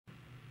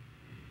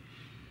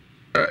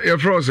Your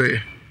froze.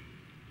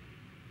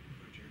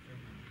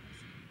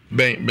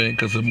 Ben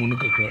Casamunu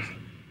Kakra.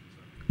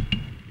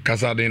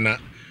 Casadina.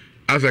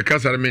 As a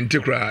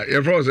Casaminticra.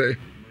 Your froze.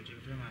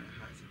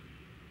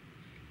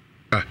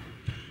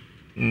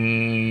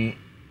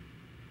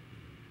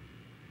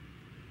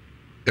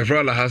 Your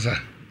Frala Hasa.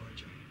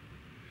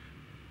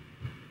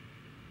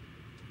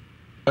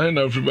 I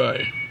know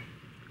everybody.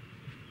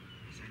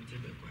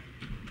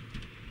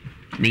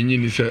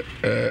 Meaning is a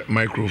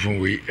microphone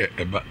way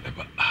eba.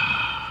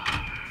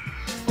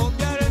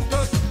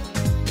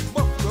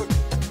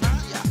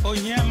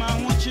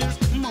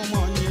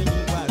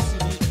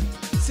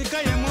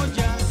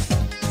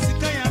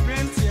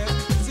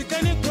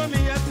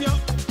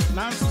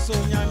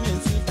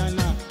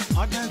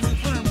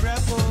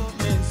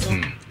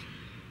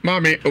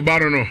 Mommy,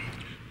 Obarono.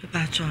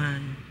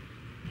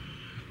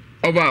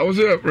 Oba, what's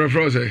the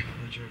reference?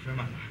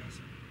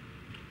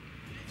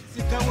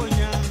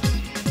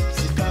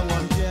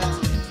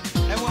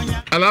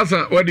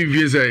 Alasa, what did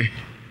you say?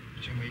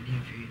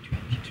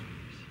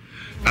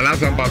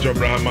 Alasa, Pacho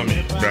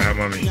Brahamami.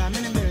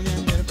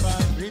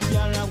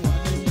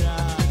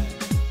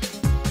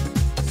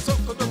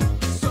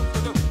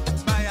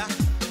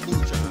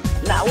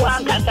 Now,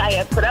 one can say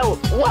a prayer.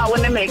 Why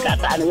want to make a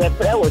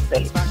prayer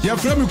say? Your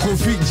friend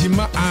Kofi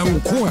Jima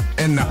and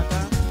Kuana.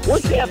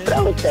 What's your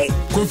prayer say?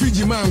 Kofi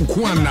Jima and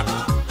Kuana.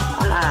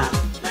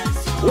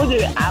 Would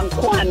you and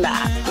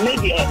Kuana?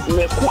 Maybe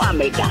me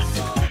Kuamega.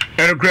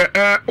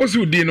 What's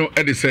your dino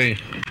at the same?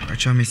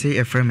 I may say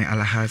a friend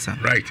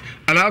Alhassan. Right.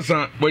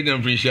 Alhassan, what you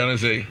appreciate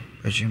say?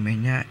 But you may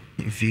not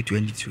in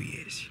 22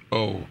 years.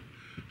 Oh,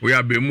 we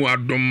have been more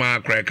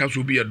Doma cry.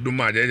 Can't be a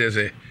Doma, they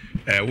say,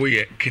 we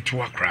are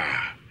Kitwa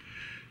cry.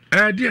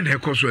 Dear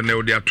Necos will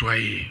know their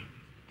twain.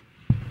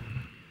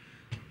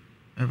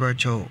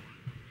 About you,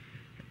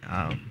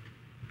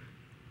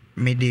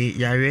 Midi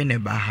Yarene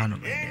Bahano.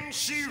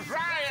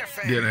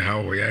 Dear,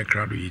 how we are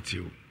crowd with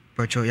you.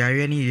 But you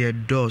Yarene, your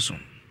dozen.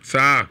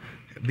 Sir,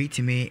 beat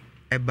me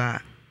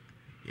eba.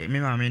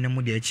 Remember, I mean,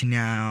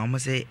 I'm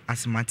almost say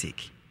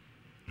asthmatic.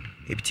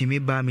 If Timmy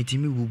ba me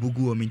Timmy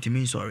bubu or me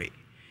Timmy sorry.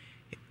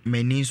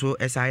 Many so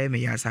as I am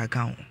as I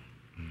count.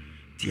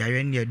 The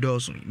iron your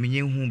dozen,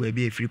 meaning whom will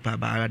be a free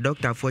papa. A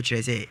doctor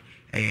fortunate say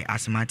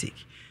asthmatic.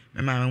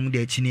 Remember, I'm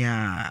the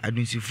chinia. I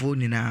don't see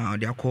phone now.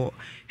 They are called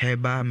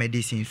herbal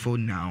medicine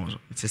phone now.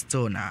 It's a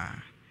store now.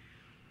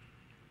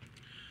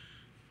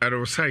 I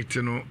was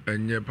sighting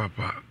and your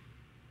papa.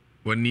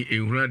 When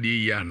you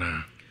ready,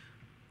 Yana.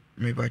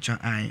 Me bacha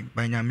ai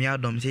banya mi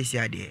adom sesi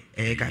ade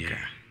kakra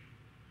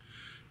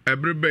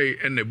Everybody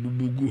and a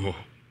bubu ho.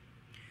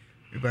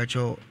 Me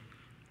bacha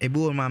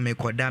ebu ma me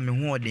koda me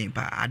ho odin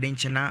pa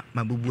adenchena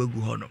ma bubu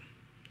egu ho no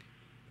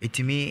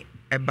etimi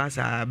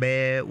ebasa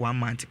be 1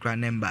 month kra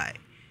nembai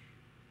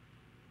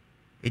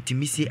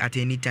etimi si at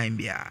any time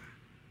bia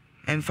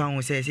emfa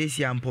ho se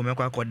sesi ampo me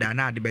kwa koda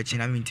na ade be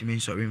chena me ntimi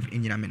nsori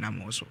nyina me na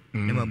mo so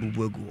ne ma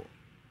bubu egu ho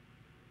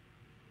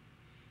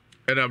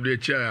era ble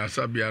chia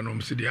asabia no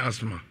msi di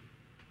asthma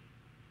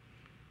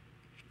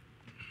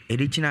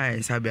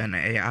Edichina Sabia na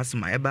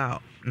asthma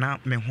eba na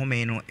me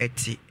home no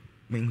eti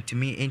me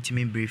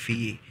ntimi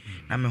briefie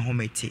na me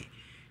home eti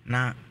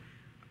na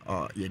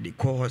ye the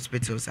call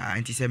hospitals are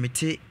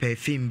anti-semitic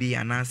perfume bi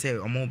anase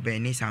omo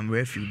beni some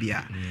refuge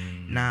bia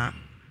na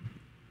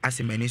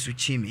asemani su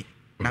chimi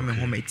na me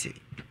home eti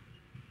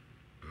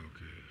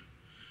okay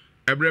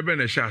ebrebe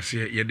na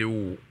shase ye de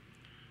wo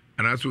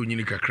anase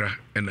onyini kakra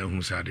na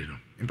hu sade no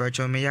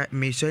mpacho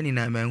me so ni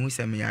na me hu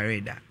se me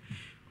yare da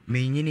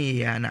me nyini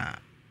ya na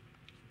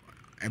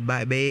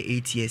by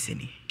 8 years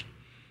ni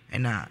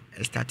and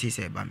started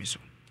say ba me so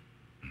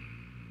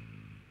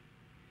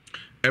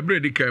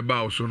ebredi ka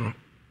ba so no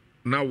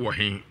na wo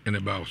hen en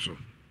ba so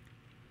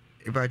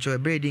if I show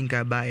ebredi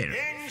ka ba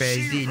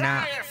first day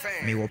na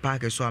me wo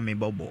park so me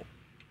bobo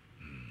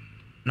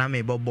na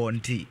me bobo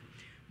nti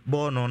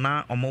bo no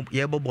na omo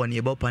ye bobo ni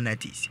ye bo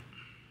penalties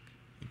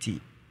iti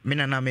me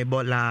na me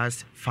bo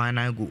last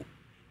final goal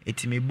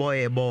iti me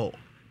boy e bo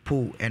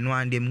pool and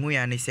one dem hu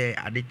ya ni say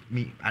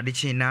ade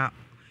chi na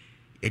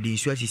edi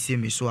nsu asisi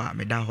me so a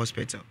me da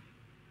hospital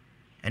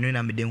eno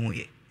na me de hu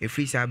ye e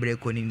free sabre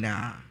ko ni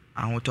na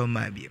ahoto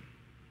ma bi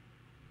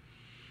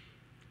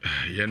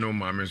ye no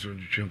ma me so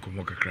twin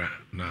komo kakra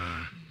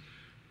na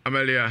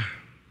Amelia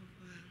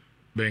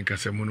ben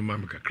kasemunu ma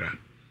me kakra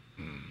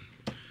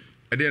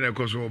ade na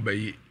ko so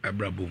bayi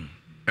abrabom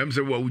em se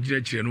wo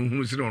ugina kire no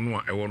hunu se no no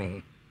a ewo no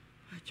ho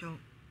acho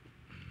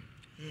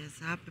yes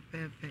happy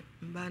pepe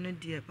mba no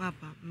die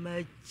papa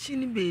ma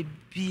chini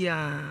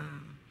bebia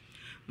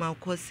ma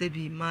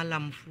kosebi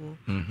malamfo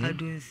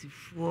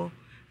adunsifo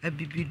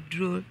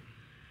abibidro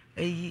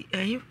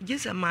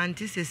jesa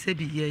manti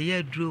sebi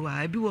ye dro wa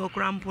abi wo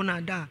krampo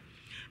na da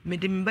me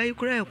de mba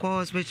yikura e ko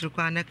hospital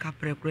kwa na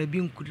kapre kura bi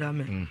nkura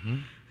me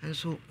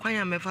enso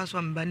kwanya mefa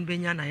so mba ne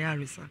benya na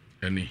yaresa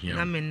ene hia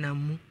na me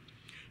namu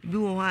bi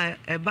wo ha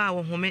e ba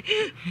wo home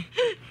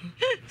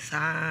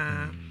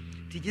sa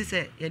ti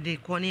jese ye de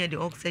ko ne ye de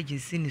oxygen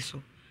sini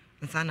so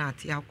nsa na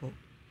ate akọ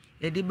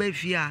yɛde ba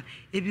fie a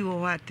ebi wɔ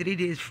hɔ a 3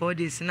 days 4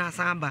 days na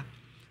saba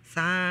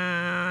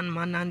san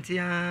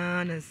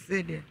manantia na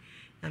sede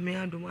na me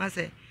adom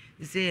asɛ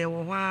sɛ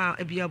yɛwɔ hɔ a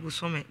ebi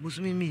abosome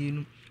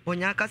mmienu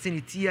onya aka sɛ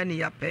ne tia ne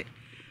yapɛ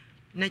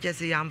na kyɛ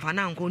sɛ yɛamfa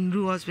na nkɔ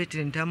nduru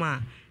hospital ntam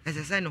a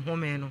ɛsɛ sɛ ne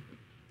home no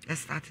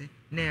ɛstarte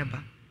na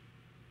ɛba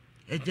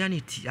ɛgya ne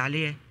ti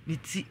aleɛ ne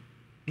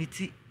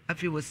ti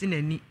afei wɔsi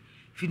n'ani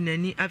fi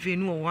n'ani afei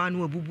ne wɔ hɔ a ne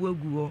wabubu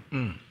agu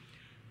hɔ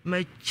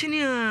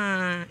makyini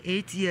a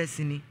 8 years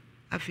ni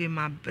afei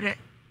mabrɛ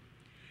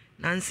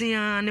nansi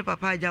a ne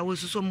papa agya wo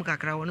soso mu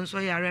kakra wɔn nso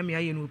yare me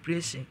ayɛ no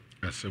operation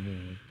asɛm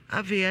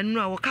afei ɛno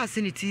a wɔka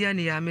se ne tia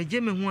ne ya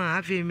megye me ho a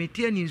afei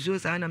metia ne nsuo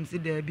saa nam se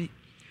daabi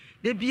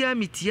de bia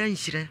metia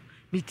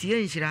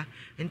nhyira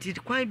nti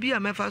kwan bia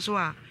mɛfa so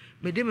a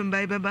mede me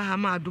mbae bɛba ha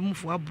ma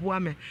adomfo aboa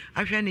me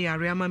ahwɛ ne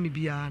yare ama me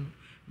bia no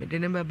mede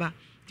ne bɛba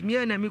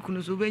timiɛ na me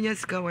kunu so bɛnya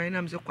sika wɔn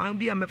nam se kwan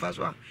bia mɛfa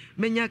so a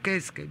menya ka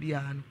sika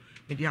bia no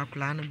mede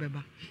akola no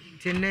bɛba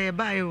nti ne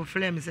ba yɛ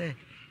oflem sɛ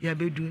ya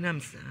bedu nam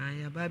sa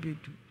ya ba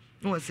bedu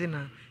no se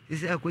na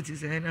sɛ akoti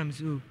sɛ nam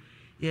so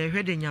ye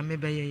hwɛ de nyame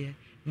bɛyɛ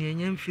ne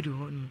enya mfiri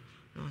hɔ no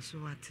na so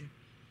wate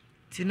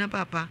ti na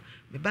papa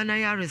me ba na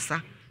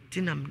yaresa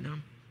ti nam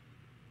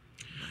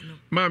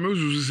ma me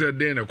uzuzu sɛ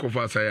den na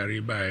kofa sa yare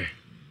bae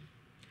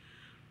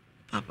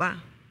papa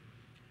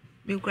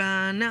me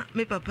kra na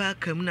me papa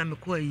kam na me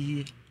kɔ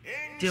yie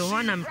ti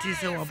hɔ na me ti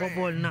sɛ wɔ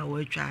bɔbɔl na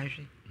wɔ atwa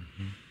ahwe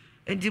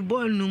enti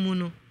ball no mu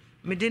no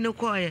me de ne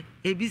kɔ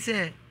ebi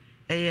sɛ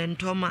ɛyɛ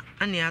ntɔma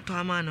ane atɔ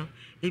ama no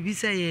ebi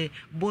sɛ yɛ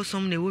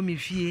bosom na ɛwɔ me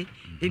fie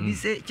ebi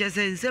sɛ kyɛ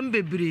sɛ nsɛm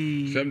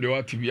bebree sɛm de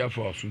wate bia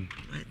fa so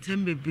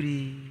nsɛm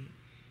bebree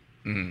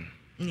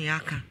ne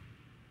aka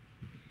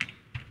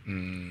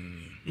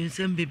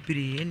nsɛm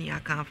bebree ne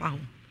aka afa ho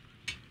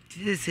ti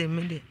sɛ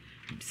me de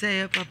sɛ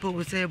yɛ papa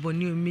wo sɛ bɔ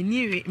ne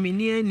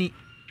meni ani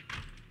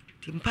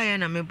ti mpa yɛ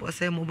na me bɔ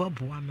sɛ mo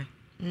bɔboa me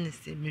ne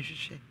sɛ me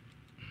hwehwɛ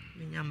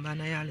me nyamba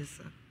na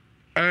yalesa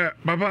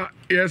papa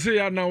yɛse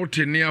ya na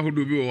wote ne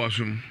ahodo bi wɔ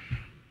wasom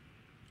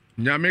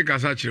nyame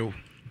kasa kyerɛw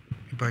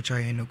Bacho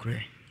yɛ no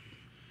kure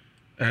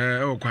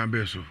ɛwɔ kwan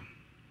bɛ so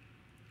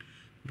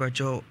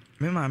Bacho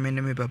me ma me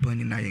ne me papa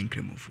ni na yɛ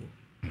nkremofo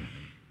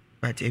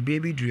but a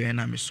baby dure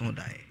na me so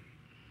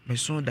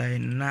die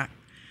na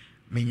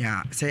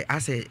menya say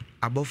ase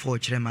abofo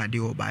kyerɛ ma de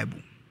wɔ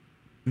bible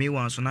me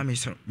wan so na me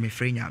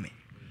frɛ nyame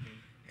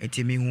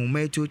enti me hu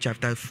Matthew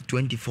chapter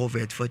 24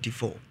 verse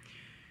 44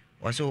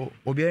 waso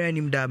obiara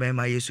nim da ba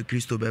ma Yesu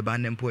Kristo beba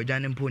ne mpo agya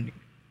ne mpo ni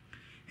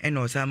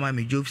eno sama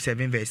me Job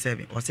 7 verse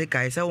 7 ose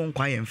kai sa won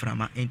kwa ye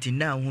mframa enti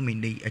na hu me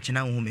nei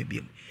akina hu me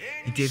biem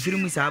enti efiri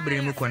mu sa abre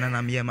mu kona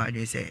na me ma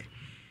adwen se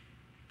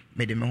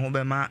me de me ho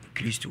be ma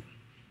Kristo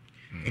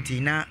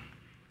enti na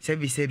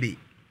sebi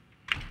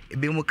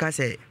ebe mu ka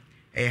se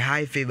a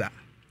high favor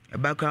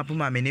eba kwa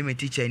poma me ne me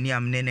teacher ni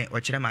am ne o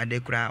kire ma de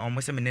kura o mo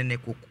se me ne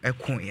ko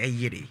ekon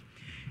eyire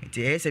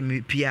enti e se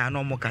me pia na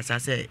o mo kasa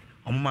se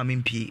o mo ma me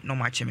mpie no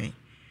ma cheme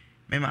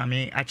me ma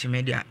me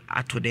acheme dia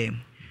ato dem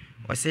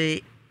o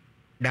say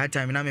that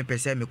time na me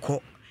pese me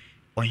ko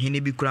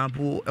ohene bi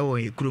kurampo e wo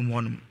ekurum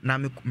honum na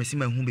me se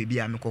ma hu bebi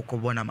a me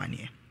kokkobo na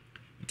mane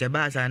enti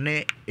ba sa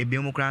ne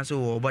ebi mu kuran so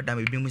wo bodam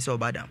ebi mu se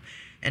obadam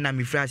e na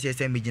me fra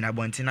se me gina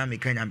bonte na me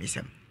kanya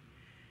mesem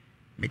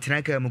me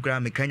tena ka mu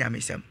kuran me kanya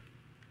mesem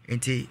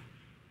enti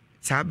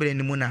sabre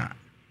ni mu na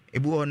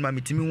ebi wo ma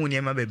metimi hu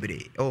ne ma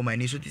bebre e wo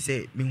mani so ti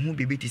se me hu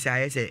bibi ti se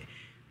ayese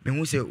me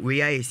hu se we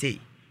ya ese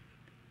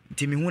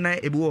nti me hu na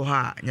ebi wo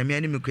ha nyame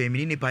ani me kwa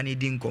mi ni pa ni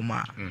di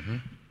nkoma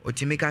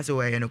otimi ka se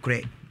we no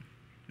kure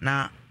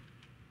na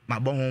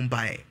mabɔ ho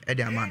mbae e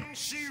de ama no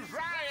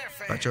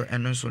pacho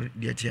eno so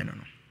de tie no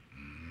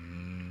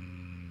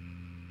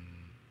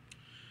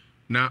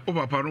na o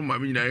papa no ma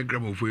me nyina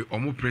egramofo o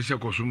mo pressure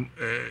kosum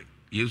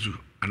Yesu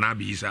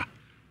anabi Isa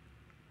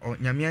o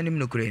nyame ani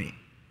no kure ni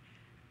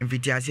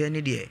mfitiase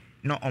ni de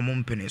na omo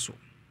mpene so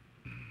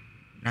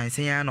na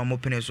nsia na omo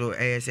pene so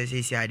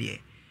sesi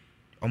ade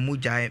omo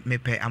gya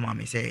mepe ama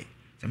me se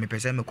me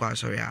pese me kwa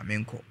sorry a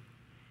menko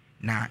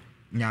na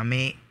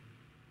nyame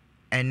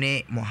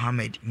ene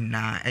Mohammed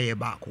na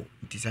baako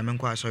nti se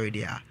menko sorry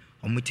de a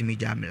omo timi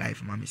gya me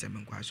life ma me se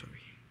menko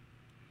sorry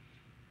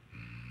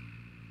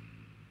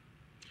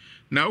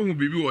na ohu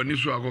bibi wɔ ne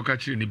so akɔka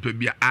kyerɛ nipa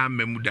bia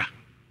amamuda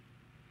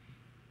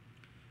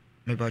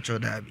me bacho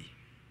dabi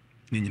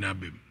ni nyina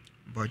bem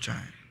bacho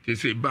te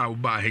se ba wo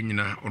ba ha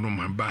nyina ono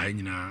man ba ha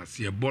nyina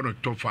se ebo no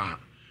tofa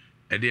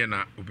ede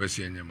na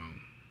opese nyama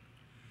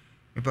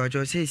me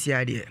bacho se si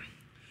ade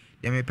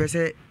de me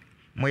pese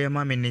moye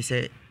ma me ne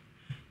se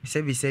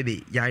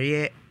sebi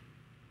yare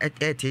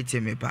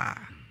etete me pa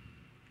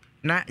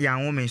na ya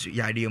wo me so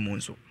yare mu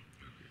nso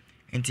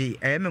nti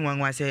me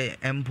nwanwa se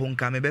empo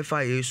nka me be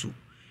fa Yesu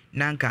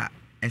nanka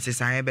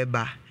ensesan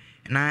beba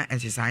na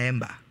ensesan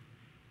mba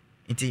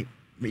nti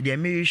me de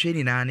me hwe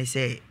ni na ne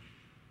se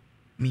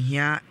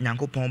mihia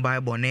Nyankopɔn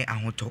Bible ne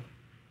ahoto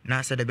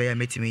na se de be ya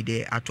metimi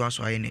de ato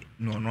aso aye ne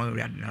no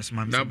read na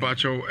sma me na ba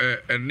cho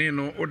eni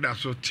no oda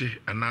so te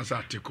anasa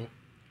atiko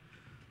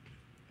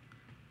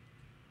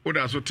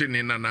oda so te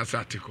ne na anasa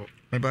atiko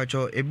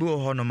Mebacho ebu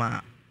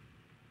honoma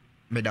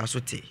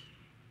medasote.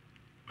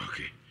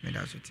 Okay.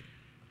 Medasote.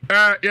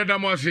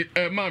 Yadamosi,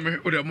 Mammy,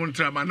 with a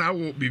Montrama now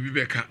will be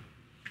Becca.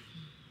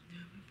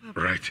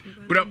 Right.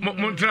 With a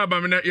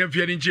Montrama, if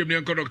you're in Chimney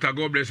and Dr.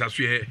 God bless us,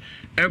 we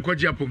and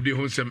Quajap of the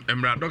Honsem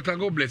Emra. Dr.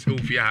 God bless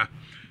Ufia.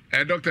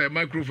 Doctor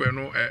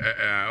microphone,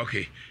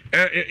 okay.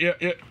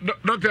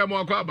 Dr.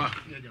 Mokwaba.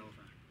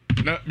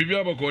 Na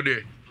Bibiaba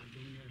Code.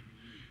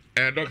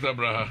 Dr.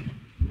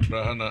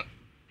 Brahana.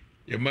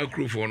 Your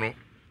microphone.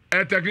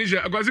 Technician,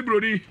 I got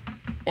Brody.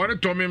 On a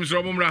Tommy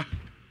Mumra.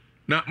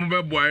 Na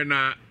Mumba boy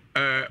na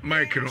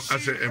micro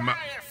as a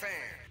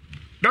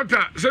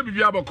Doctor, say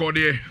Bibiaba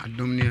Code. I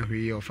don't know who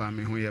your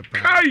family who you're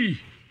Kai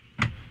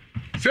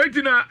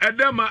Sentina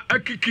Adama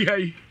Akiki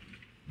Hai.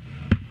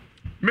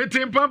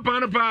 Meeting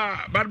Papa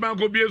pa Badman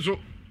go be so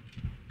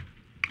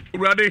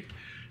ready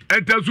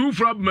and Tazu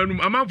from Manum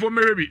amount for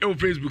Mary on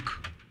Facebook.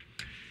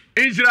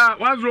 Isra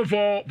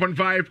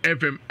 104.5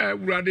 FM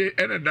ready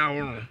and a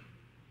down.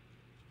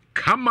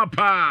 Come up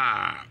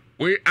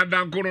we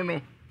adan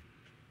korono.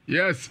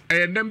 Yes,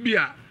 and then be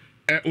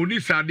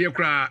Unisa dear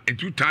cry and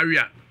two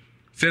Taria.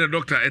 Send a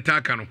doctor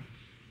etakano.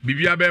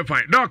 Bibia be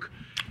fine. Doc,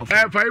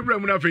 if I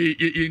remember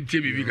in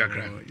TV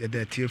Kakra.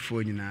 The tearful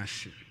in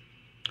us.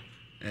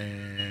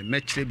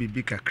 Mɛkyerɛ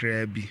bibi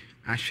kakra bi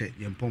ahwɛ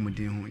yɛn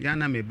mpɔmuden ho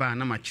yana me ba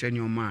na makyerɛ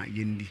nyoma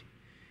yɛndi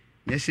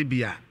nyɛsɛ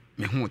bia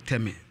me ho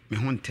ntɛme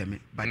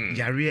but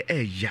yare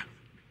ɛya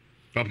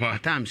Papa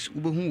at times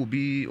wobɛhu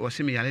obi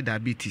ɔsɛ me yare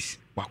diabetes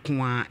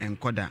wakoa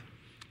enkoda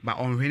but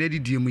ɔnhwɛ na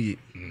didie mu ye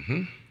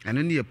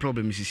ɛno ne yɛ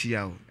problem sisi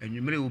a o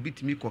anwumere obi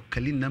timi kɔ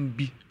kali nam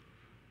bi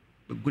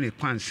begune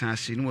kwansa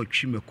ase ne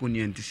watwi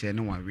makoni ante sɛ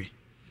ne wawe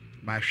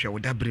ba hwɛ wo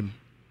dabrem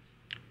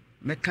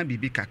mɛka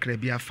bibi kakra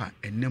bi afa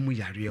enam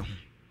yare ho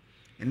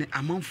ene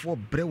amanfo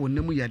bre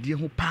wonam yade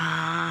ho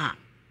pa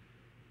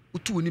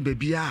otu ni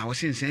babia wo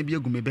sensan bi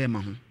agume be ma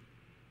ho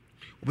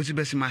obesi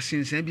besi ma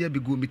sensan bi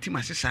abigo meti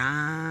ma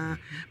sesa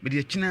me de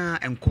akina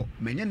enko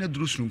manya na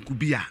duru sunku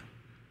bi a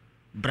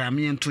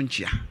brame ento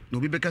nchia na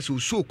obi beka se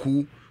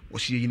osoku wo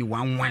se yini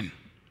 11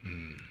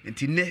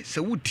 enti ne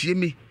se wotie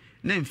me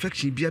na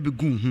infection bi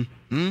abigu ho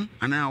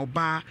ana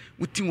oba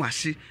wuti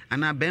wase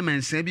ana be ma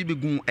nsan bi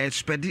bigu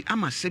expedi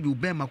ama se bi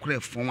oba ma kora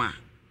efon a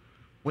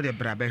wo de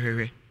bra be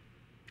hwehwe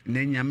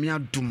na nyame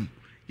adum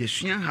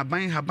yesua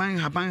haban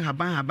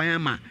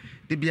ama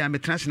de bia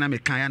metrase na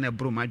mekan ya na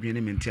bro madwene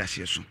ne menti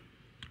ase so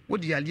wo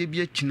de ale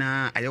bi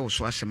akina aye wo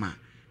so asema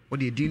wo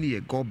de din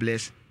ye God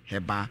Bless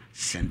Herbal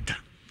Center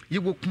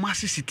yego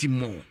Kumasi City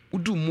Mall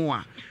udu mo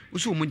a wo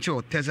so mo nche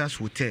o Texas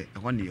Hotel e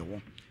ho ne ye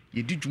wo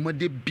ye di dwuma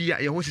de bia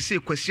ye ho sese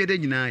kwasie de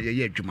nyina ye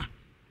ye adwuma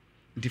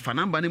ndi fa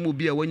namba ne mo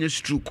bia wanya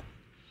stroke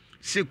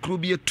se kro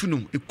bi etu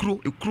no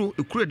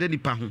ekro de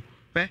nipa ho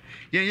pe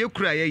ye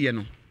kro ye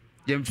no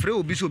yemfre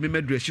obi so me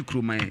madresi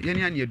kro man ye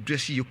ne ane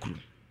adresi ye kro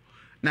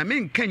na me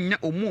nkanya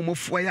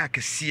omuomofu aya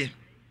akese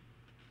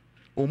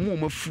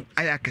omuomofu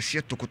aya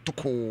akese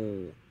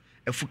tokotoko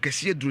afu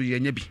kese duru ye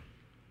nya bi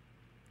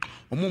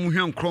omuomu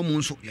hwan kro mu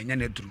nso ye nya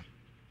na duru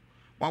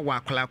wa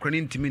akola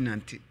ne ntimi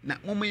nante na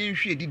momo ye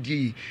hwe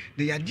didie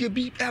na yade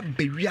bi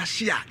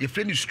abawiase a ye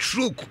fre ni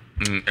stroke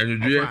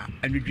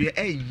anudue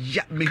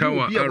ya me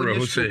hu bi a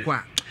woni stroke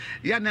a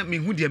ya na me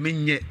hu de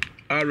menye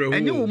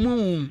enye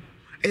omu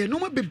no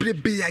ma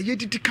bebrebe ya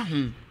yedidi ka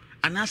ho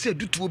anase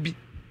dutuo bi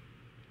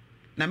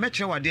na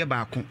mekere wade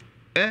ba ko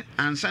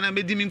ansa na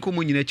medi min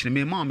komo nyina kire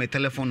me ma o me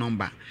telephone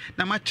number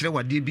na ma kire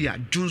wade bi a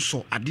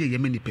junso ade ye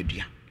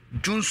manipadua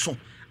junso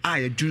a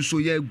ye junso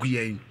ya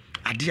aguye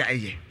ade a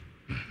eye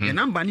ye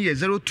number ni ye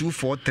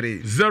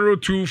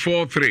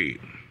 0243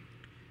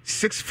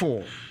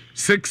 64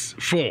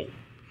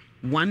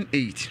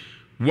 18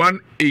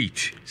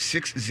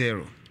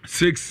 60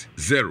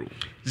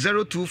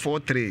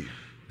 0243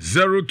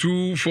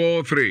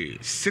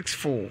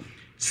 64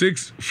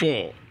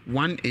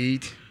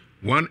 18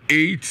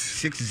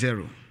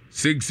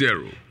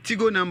 60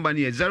 Tigo number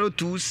ni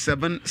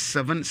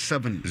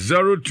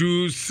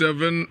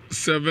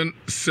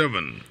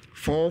 02777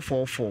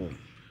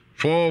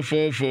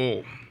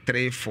 444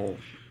 34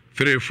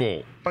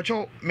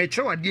 Pacho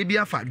meche wade bi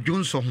afa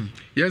Johnson ho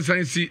yes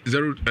I see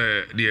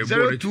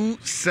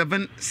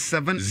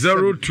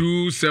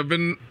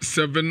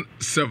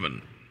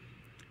 0277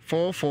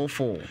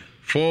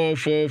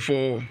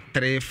 444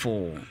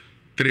 34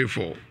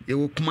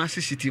 Ewo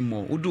Kumasi City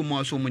Mall udu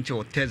mo so munche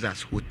o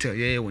Texas Hotel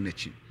ye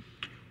wonachi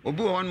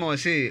obi won ma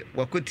say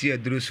wakoti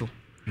adruso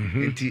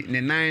enti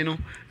ne nan no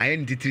aye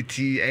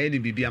ntitriti aye ne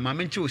bibia ma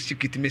menche o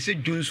sikiti me se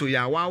Junso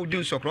ya wa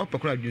Junso kro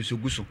pekra Junso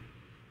guso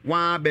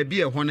wa ba bi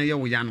e ho no ye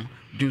wo ya no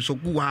Junso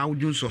gu wa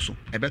Junso so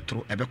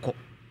ebetro ebeko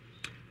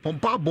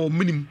pompa bo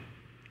minim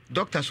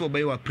doctor so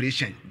obey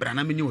operation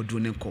brana me ni odu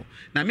ne nko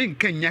na me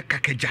nka nya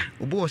kakaja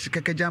obo o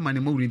sikakaja ma ne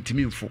mawuri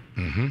ntimi mfo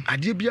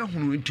ade bia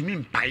hunu ntimi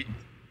mpai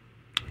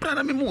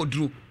brana me mo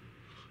oduro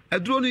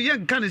aduro no ye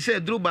nka ne se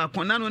aduro ba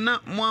kona no na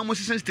mo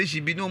amosisen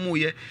station bi no mo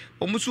ye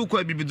omusu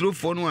kwa bibiduro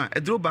fo no a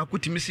aduro ba ko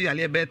timi se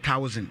yale be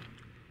 1000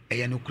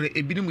 eye no kure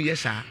ebinim ye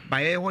sa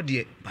ba ye ho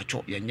de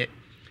bacho ye nye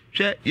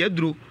hwe ye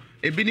duro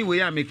ebi ni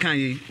we a mekan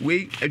ye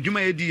we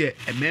adwuma ye di ye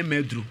emema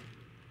aduru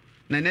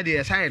na ne de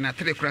yesa ye na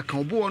tere kura kan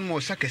obo won mo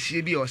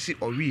sakase bi o se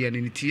owi ye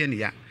ne tie ne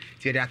ya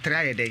tie de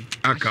atra ye dai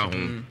aka ho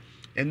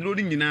enro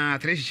ni nyina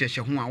atre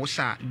hyehyehye ho a wo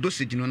sa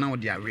dosage no na wo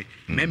de awe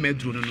mema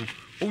aduru no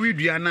owi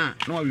dua na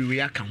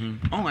owi aka ho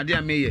on ade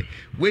ameye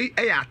we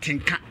e ya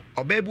atenka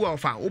obabu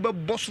ofa wo be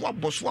boso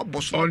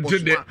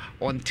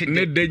onte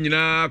ne de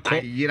nyina ko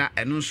ayira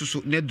eno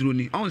nsusu ne duro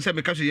ni on se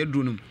me ka so ye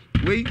duro no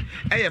we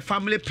e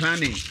family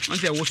planning on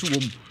se wo so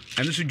wom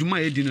eno so dwuma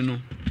ye di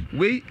no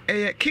we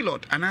e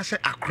kilot anase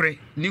akre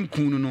ni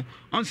nkun no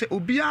on se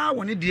obia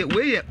woni de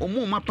we ye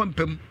omo ma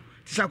pampam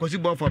ti sa kwasi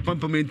bo for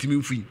pampam entimi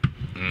mfi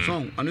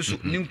so eno so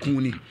ni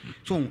nkun ni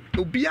so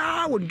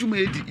obia won dwuma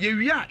ye di ye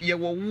wi a ye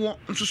wo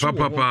nsusu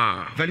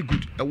wo very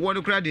good e wo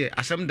no kra de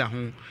asem da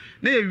ho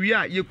na ye wi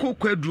a ye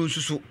kokwa duro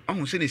nsusu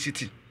on se ne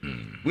city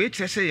we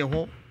kire se ye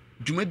ho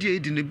dwumadi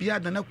edi ne bia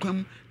da na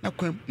kwam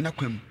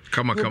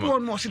kama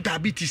obi no se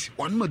diabetes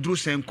on ma duro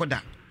sen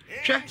koda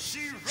hwe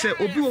se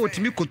obi wo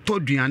timi koto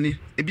duane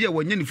e bia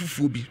wanya ne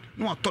fufuo bi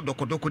na wato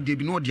dokodoko de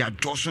bi na odi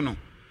adwoso no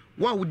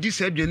wa wo di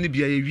sa aduane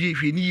bia ye wie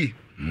hwe ni ye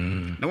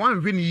na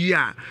wan hwe ni ye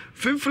a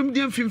fimfim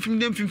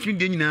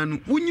de nyina no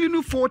wonyini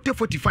no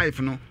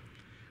 40-45 no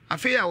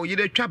afi a wo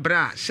yede twa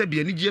bra se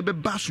bia ni gie be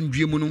ba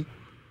sondue mu no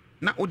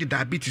na odi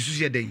diabetes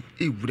so ye den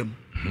e wuram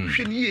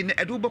hwe ni ye na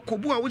edo be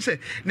kobu a wo se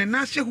ne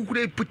na se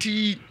hukura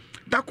puti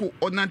dako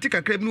onante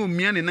kakra bi no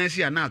mia ne nan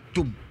se na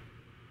atom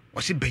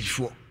wo se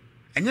bayifo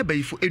enye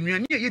bayifo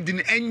enuane ye di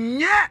ne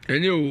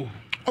enye o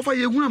ofa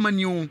ye hu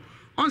amani o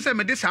on se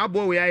me de sa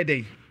abo we aye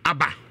den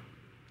aba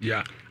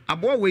ya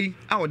abo we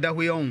a oda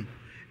ho ye on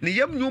ne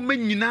yam nyo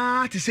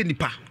manyina te se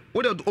nipa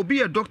wo de obi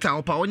ye doctor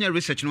opa onye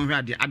research no hwe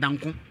ade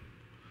adanko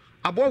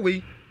abo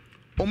we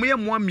omo ye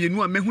mo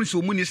amienu a mehu se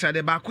omu ni sa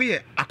de ba ko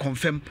ye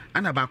akonfam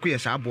ana ba ko ye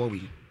sa abo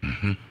we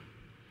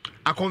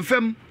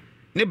akonfam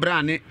ne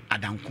bra ne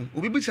adanko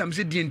obi bisam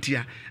se die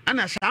ntia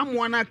ana sa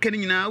amoa na aka ni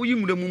nyina oyi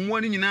muramu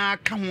moa ni nyina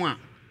aka ho a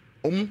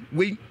omu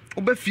we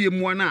obafie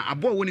moa na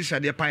abo wo ni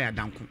sade pa ya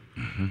adanko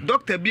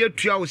doctor bi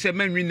atua wo se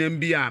manwi nam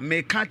bi a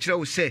me ka kire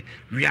wo se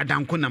wi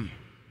adanko nam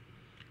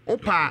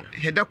opa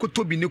heda ko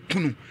tobi ne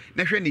kunu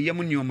na hwe ne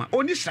yam nyoma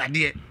oni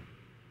sade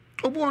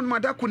obo on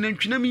madako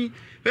nantwinami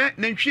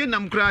nantwie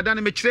nam kura da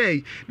na me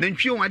kire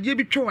nantwie on ade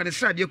bi twa ne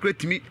sade kura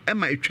timi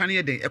ema etwane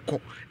ye den ekọ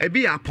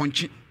ebi ya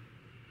aponchi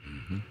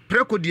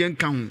preko die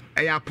nka ho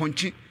eya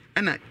aponchi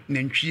na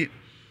nantwie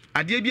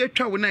ade bi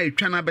atwa wo na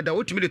etwa na beda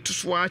wotimi de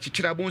tuso a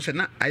kikira bon se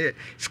na aye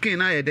skin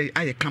na aye dey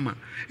aye kama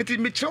enti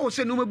me kira wo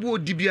se no mabu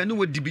odibia na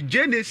wodibi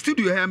jene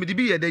studio ha me de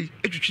bi ye dey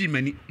etwitwi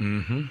mani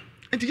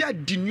enti ya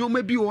di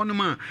nyoma bi wo no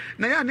ma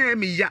na ya na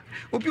me ya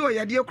obi o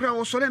yade akura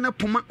wo sore na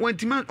poma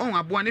wantima on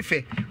aboa ne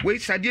fe we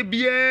sade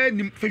bia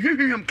nim fe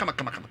hwehwehwem kama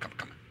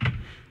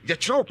ya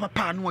kira wo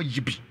papa na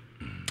oyibi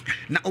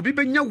na obi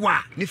benya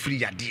wa ne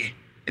firi yade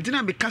enti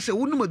na me kase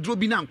wo no maduro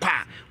bi na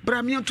nkwa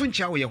bra me nto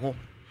nkia wo ye ho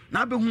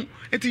na behu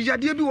enti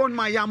yade bi won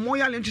ma ya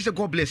moya le nti se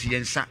God bless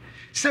yensa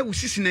se wo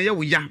sisi na ye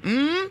wo ya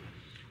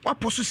wa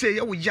poso se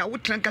ye wo ya wo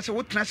tranka se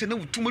wo tran se na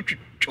wo tuma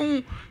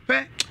twetwun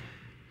fe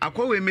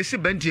akwa we mesi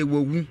bante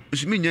ewu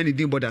nsumi nya ne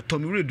din boda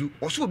Tommy Redu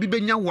oso obi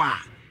benya wa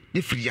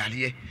ne firi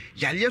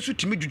yale so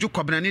timi juju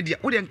kwabena ne dia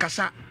wo de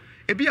nkasa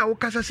ebi a wo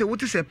kasa se wo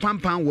ti se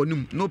pampan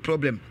wonum no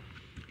problem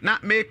na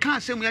me ka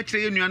asem ya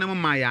kire ye nuanam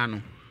ma ya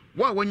no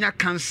wa wonya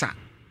cancer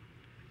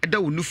eda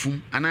wo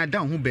nufum ana da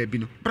ho baabi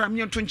no bra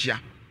me nto nkia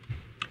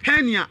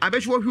hania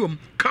abehwo hwom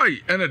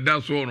kai ena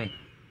da so no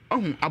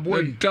ohun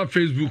aboyi ta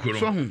Facebook no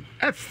so hun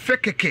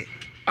efekeke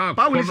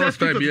ba wo se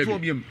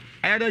problem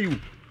ayada you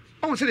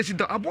on se si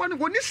da abo ne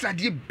woni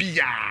srade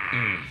bia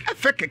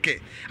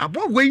efekeke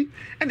abo wei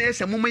ena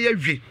ese moma ya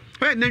hwe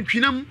na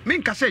ntwinam me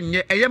nkase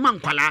nye eye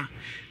mankwala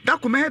da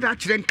ko me da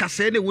kire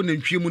nkase ne wo na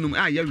ntwie mu no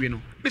a ya hwe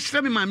no me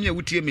sra me ma me a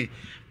wutie me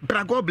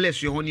bra God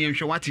bless you ho ne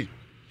nhwe wate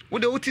wo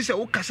de woti se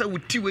wo kasa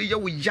wuti we ya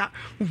wo ya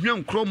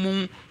hwan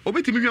kromo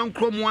obetimi hwan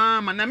kromo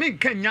a ma na me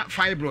nkanya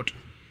fibroid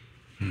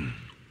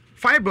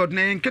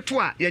na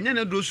nketo a yenya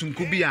na do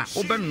sunku bi a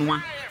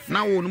obenoa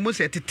na wo no mo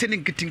se tete ne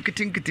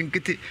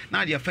nkete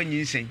na de afa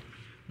nyinsen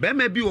be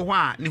ma bi wo ho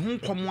a ne ho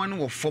nkomo no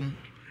wo fom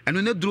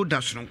eno na duro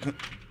da sonko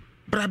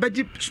bra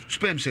baji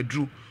sperms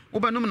aduru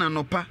obenom na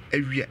nopa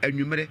awia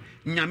anwumere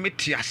nyame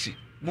tiase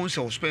mo se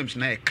wo sperms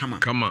na e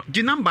kama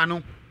di number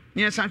no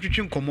nye san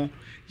twetwe nkomo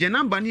ye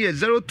number ni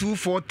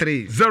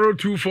 0243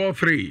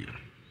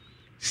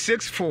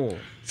 64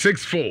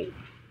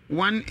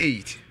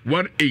 18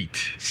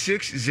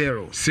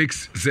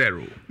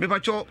 60 me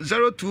pacho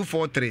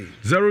 0243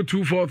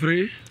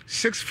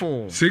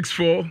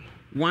 64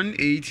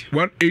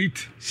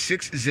 18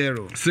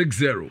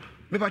 60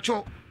 me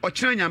pacho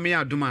ochira nyame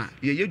adoma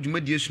ye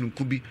dwumadi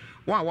esunku bi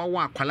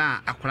wa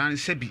akwala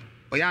nsebi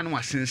oya no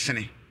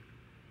asensene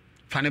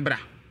fane bra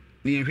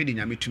ni yenhwe de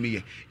nyame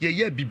tumi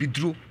ye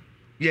bibiduro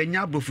ye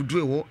nya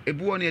brofuduro wo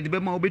ebi wo ne ye de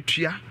bema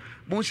obetua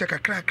bon se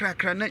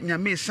kakra na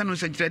nyame sanu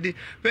se kirede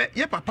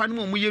ye papa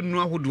no mo ye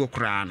nunu ahodo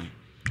kra no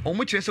o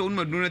mo kire se wonu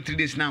maduro 3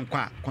 days na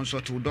nkwa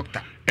consult with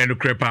doctor and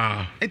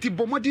crepa enti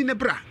bomodi ne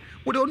bra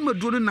wo de on ma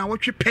duro na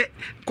wotwe pɛ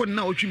ko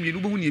na wotwe mienu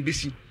bo hu ne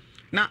ebesi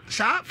na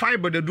saa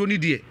fiber de duro ni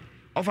de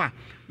ofa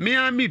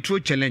me tro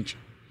challenge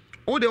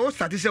o de o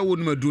start say wo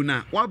no ma duro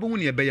na wa bo hu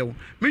ne ebeye wo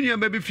me nua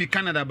ba bi fi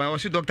Canada ba o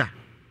se doctor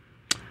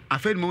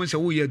afed mo say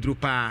wo ye duro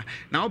pa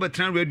na wo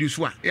betran radio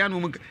so a ya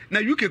no na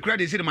UK kra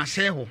de say ma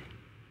share ho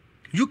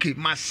UK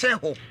ma share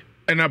ho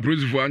and a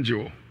praise for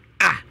Angelo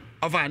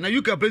ofa na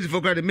UK praise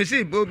for kra de me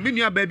say me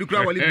nua ba bi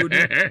kra wale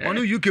broni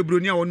ono UK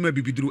broni a wonu ma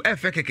bibiduru e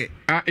fe keke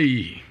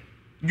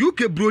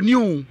UK broni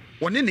o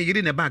woni ne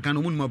yire ne ba ga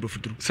no mu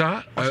abrofuduru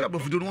sa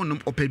abrofuduru wonu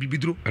opa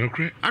bibiduru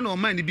ana o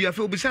man ne bia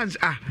fe obisans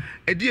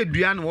edi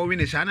edua na wo we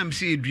ne sa na me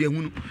say edua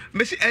hu no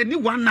me say ani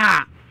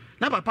wana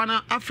na papa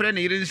na afre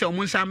ne yire nse o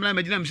mu nsamla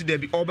magina me say da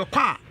bi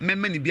obekwa a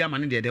memma ne bia ma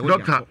ne de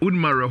doctor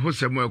unmara ho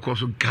semo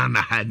ekoso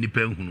Ghana ha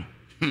nipa hu no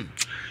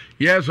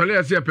yes ole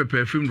ya say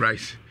pepper film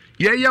rice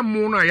ye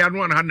mo no ya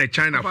no na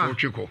China for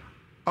twiko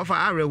ofa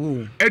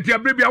arewo eti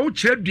abre bia wo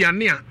kire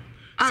duane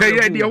a say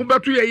ye de wo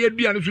beto ye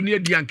duane so ne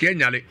dia nka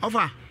enyale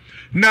ofa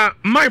na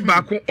my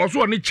baako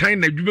oso ne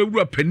China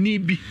dwumawura pani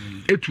bi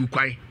etu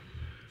kwan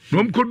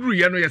no mkoduru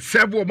ye no ye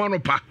serve o mano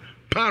pa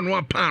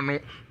no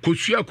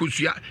kosua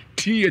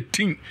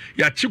tin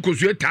ya chi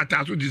kosua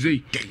tata so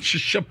dizei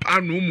hihye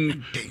pano mu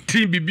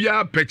tin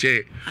bibia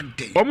peche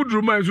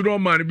omuduru man so no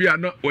man bia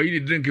na oyi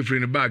drink free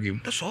ne bag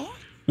him that's all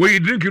we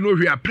drink no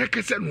hwe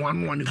aprekese no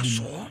anu ne that's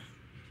all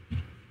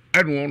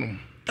enu no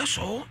that's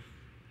all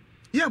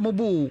yeah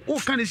mobo o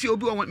kan see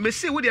obi o me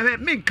say we dey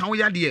me kan wo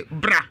ya de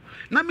bra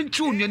na me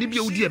nti onuane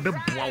bia wodi e be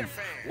boa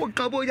wo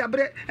kan bo ya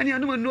bre ene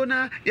anu no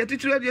na ya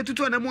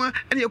tutu na mo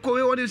ene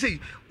ekowe wo dey say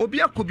obi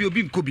akobi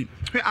obi nkobi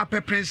hwe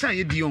apeprensa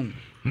ye di on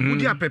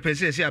wodi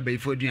apeprensa say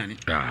abaifo aduane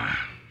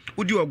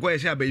wodi ogo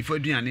say abaifo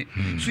aduane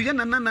so ye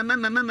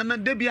na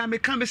de bia me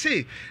kan be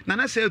say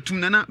na say atum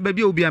na ba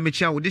bia obi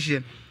amechia wo de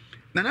hye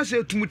na say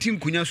atum ti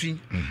nkunya so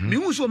me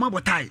hu so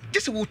mabotai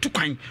just wo tu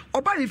kwan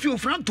oba ye fi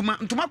ofra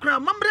ntoma kra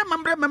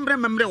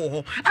mambre wo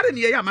ho ade ne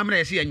ye ya mambre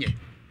ye se enye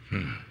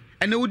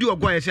ene wodi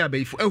ogo ye se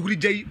abaifo ahuri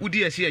gyi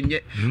wodi ye se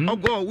enye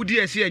ogo wodi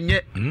ye se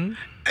enye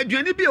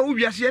aduane bia wo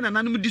wiase na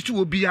nanom di so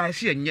obi ya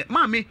se enye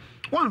maame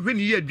wan hwe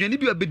ne ye aduane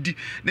bia bedi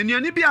na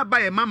aduane bia ba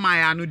ye mama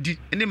ya no di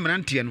ne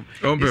mrante no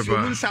esi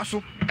mu nsa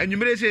so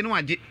anwumere se no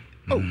agye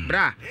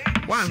bra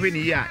wan hwe ne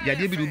ye a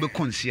yade bi do be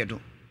konse do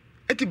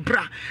eti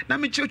bra na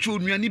me checho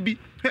onuane bi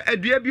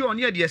adua bi on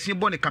ye de ese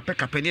bo ne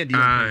kapɛ ne de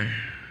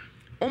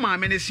o ma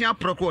me ne sia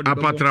aproko de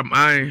apatram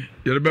ai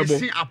ye bebo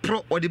sia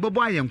apro o de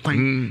bebo ayen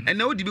kwan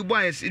ena o de bebo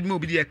ayen mo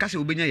bi de ka se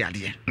obenya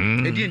yade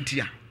e de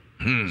ntia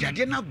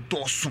yade na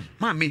doso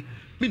ma me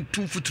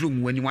ntum futuro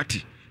mu ani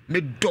wate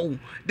me do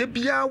de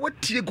bia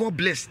watie God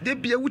bless de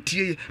bia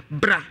wutie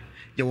bra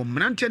ye wo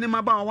mrante ne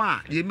maba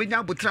wa ye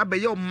menya botra be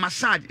ye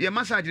massage ye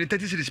massage de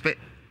 30 respect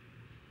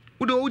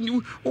udo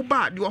o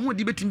ba de ho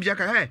de betim bia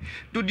ka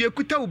do de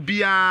kuta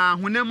obia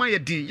honema ye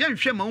din ye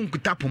nhwe ma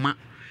unkuta poma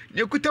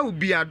ye kuta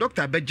obia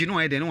doctor beji no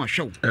ye de no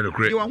hwew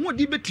de ho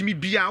de betimi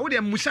bia wo de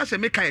musa se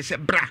meka ye se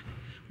bra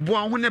bo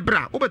ho ne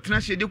bra wo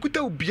betena se de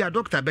kuta obia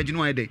doctor beji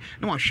no ye de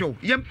no hwew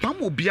ye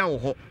pam obia wo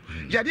ho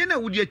ya de na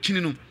wo de akini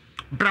no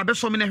bra be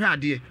so me ne hwe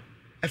ade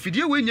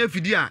afidie we nya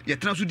afidie a ye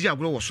tena so di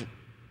agoro wo so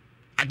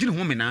ade ne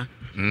ho mena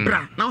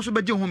bra na wo so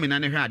beje ho mena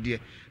ne hwe ade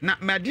na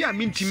ma ade a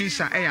mintimi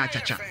nsa e ya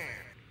achacha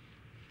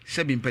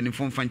sebi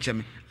mpanifo mfa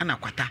nkyeme ana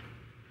kwata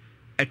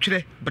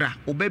etwere bra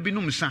obabi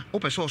num sa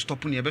opese o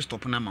stop na ye be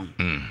stop na ma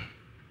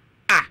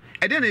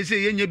ede na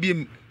say ye nya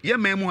biem ye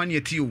mamu ha na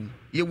ye tie o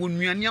ye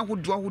wonuane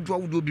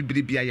ahodo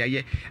bibire bia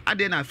ye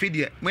ade na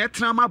afedie mo ye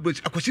tena ma bro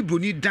akosi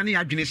broni dane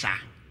adwene sa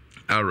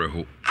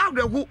areho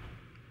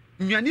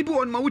nuane bi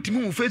won ma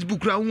wutimi mu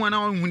Facebook ra hu na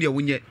hu ne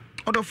wonye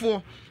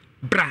odofo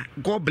bra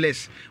God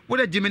bless wo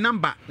da jimi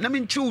number na me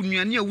nche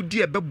nuane a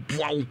wudi e be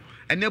boa wo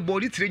ene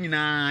body tire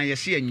nyina ye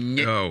se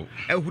enye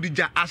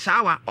ahurija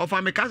asawa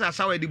ofa me kasa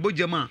asawa de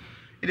bojema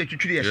e de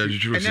twitwiri ye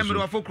ene mre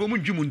wafo kro mu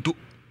ndwumunto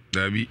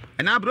dabi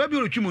ene abro bi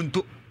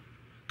otwumunto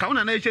ka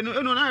wona na ye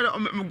no na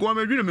go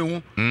ma dwine me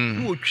hu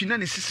no otwi na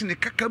ne sisi ne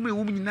kaka mu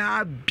ewu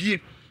nyina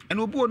bie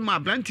ene obi won ma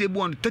brante ebu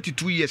on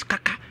 32 years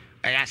kaka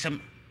ayasem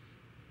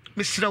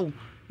me sraw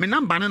me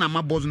number na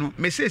ma boz no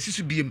me se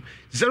sisu biem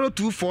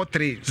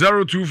 0243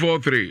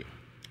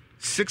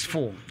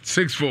 64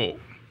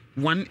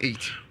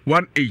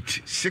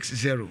 18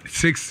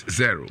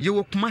 60 you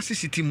will Kumasi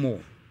City Mall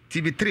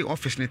TV3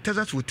 office ne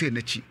Texas Hotel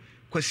na chi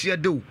kwasia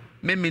dew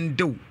memen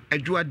dew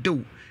adwa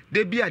dew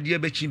de bia de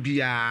bechi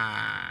bia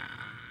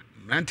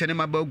rantene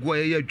mabago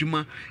ye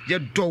adwuma ye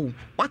dow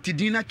wati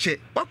din na che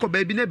wakọ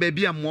baabi na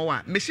baabi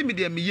amwa mesi me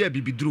de me ye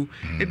bibiduro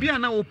e bia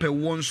na wo pe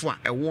won so a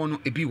e won no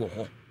ebi wo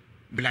ho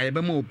bla ye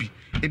be ma obi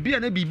e bia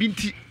na bibi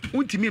nti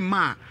untimi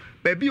ma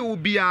baby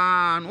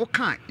obia no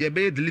kan ye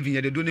be deliver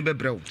ye de do ne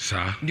bebrɛw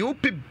sa ne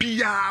ope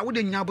bia wo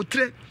de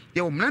nyabotre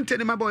ye wo mlante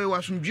ne maboy wo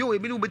asomdwe wo e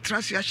bi ne wo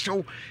betrase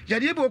ahyew ye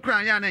de be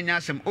okran ya na nya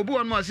asem obi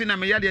won ma se na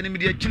me ya de ne me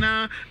de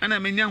akina ana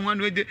me nya ho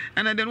anu ede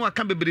ana de no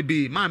aka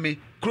bebrebe ma me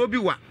krobi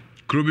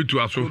to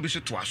aso krobi so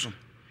to aso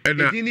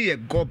edi ne ye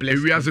God bless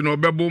ewi ase no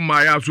bebo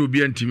ma ya so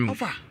obi antimi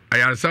ofa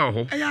ayaresa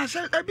ho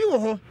ayaresa ebi wo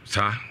ho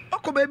sa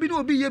oko ba bi na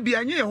obi ye bi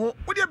anye ho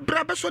wo de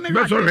bra beso na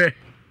beso hwe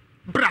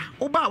bra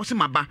oba wo se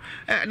maba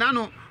na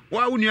no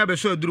wa wonu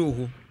abeso aduro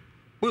ho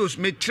wo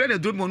me kire na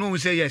aduro mo no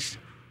say yes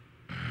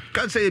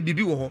kan say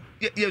bibi wo ho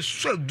ye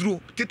so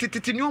aduro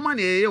tititi nyoma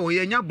na ye o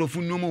ye nya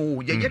brofu nyoma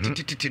wo ye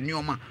tititi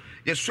nyoma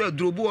ye so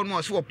aduro bu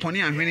no se wo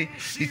pone ahwene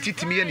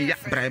titimi ye ne ya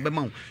bra be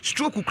ma wo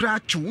stroke kura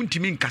chu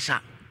ntimi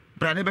nkasa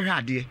bra ne be hwe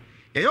ade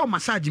ye yo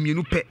massage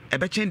mienu pe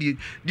ebe chen de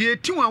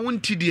tiwa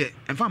wonti de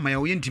emfa ma ye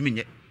wo ye ntimi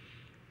nye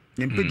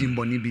ne mpedi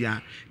mboni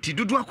bia ti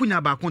dudu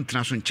akonya ba ko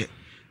ntena so nche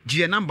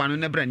gie number no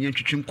na bra ne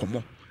twetwe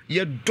nkomo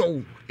ye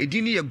do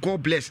edini ye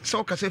God bless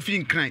so ka se fi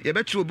nkran ye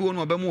be kire obi wo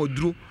no obema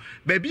oduro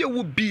ba bia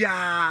wo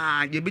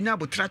bia ye benya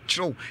botra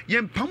kire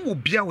ye mpam wo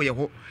bia wo ye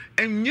ho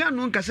ennya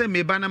no nka se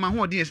meba na ma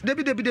ho odin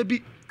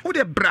debi wo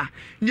de bra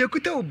nye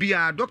kuta obi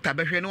a doctor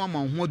behwe na ma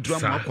ho oduro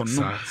ma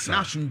akono na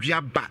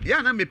asundua ba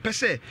ya na me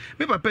pese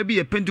me papa bi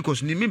ye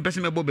Pentecost ni me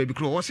pese me bo ba bi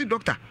kro wo se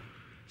doctor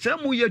se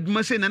mu ye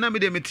adwuma se na me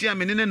de metia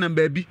me ne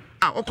number bi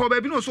okọ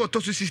ba bi no so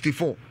otoso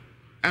 64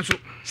 and so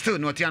still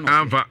no tia no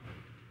amfa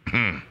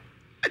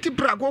eti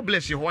bra God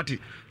bless you what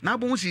na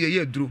bo si ye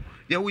aduro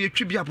ye wo ye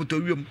twi bia poto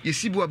wiem ye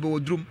sibu abe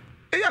odrum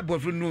e ya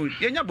bofru no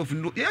ye nya bofru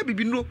no ye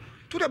bibi no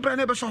to the bra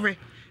na be so hwe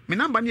me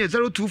number ni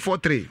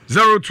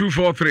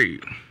 0243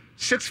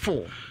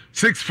 64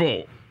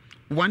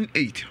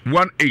 18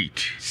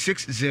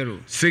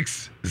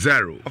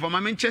 60 of my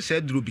menche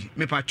said drubi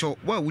me pacho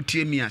wa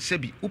wutie mi a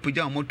sebi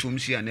upagya omotom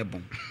si a ne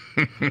bon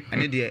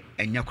ane de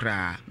enya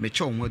kra me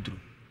che wo aduru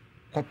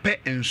kope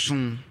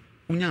enson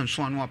unya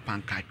nson anu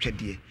apanka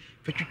atwede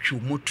fetwetwe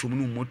omotom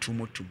no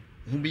omotom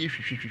hu be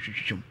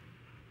hwehwehwehwehwem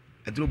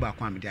aduru ba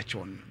kwa me de ache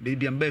won be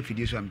bia mba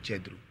afidie so am che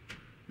aduru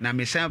na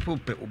me sample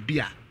pe obi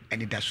a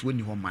ene daso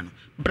ni ho ma no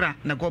bra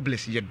na God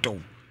bless ye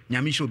do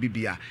nyame show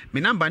bibia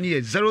me number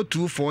ni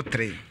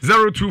 0243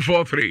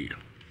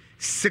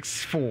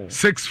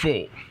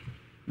 64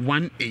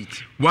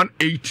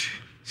 18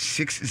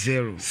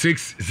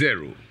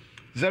 60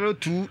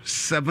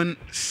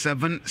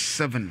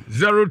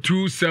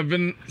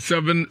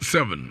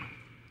 0277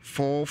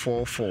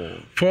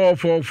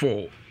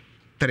 444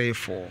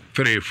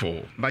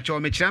 34 bacho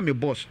me kira me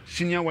boss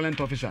senior warrant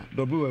officer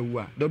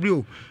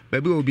W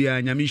baby obi a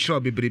nyame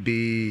shira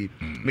bebrebe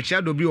me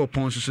kira W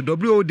upon so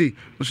W de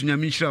so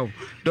nyame shira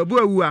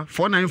W a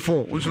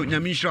 494 so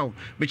nyame shira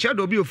me kira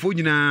W fo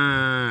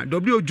nyina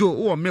W jo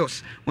wo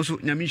mills so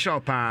nyame shira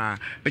pa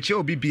me kira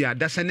obi bia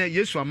dasane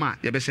Yesu ama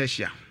ye be se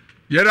hia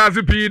ye da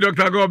se P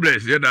Dr. God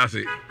bless ye da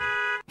se.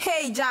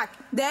 Hey Jack,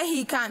 there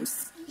he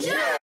comes.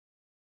 Yeah.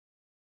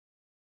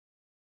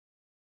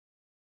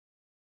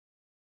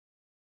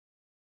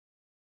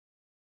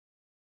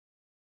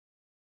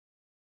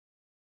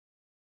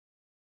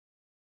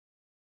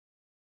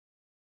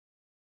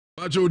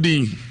 What's your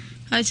name?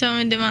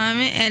 Achome de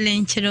mame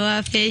Ellen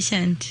Chirwa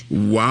patient.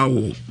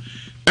 Wow.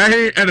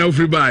 Eh and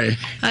ofri by.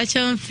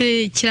 Achome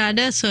fi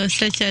chirada so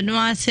such a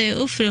no say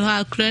ufri ho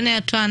akro na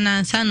eto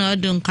anansa na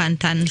odun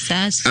kantan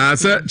sas.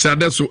 Asa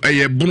chirada so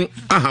eye bunu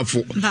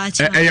ahafo.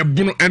 Eye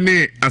bunu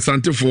ene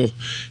asantefo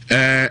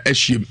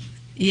ehiem.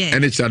 Yeah.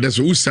 Ene chirada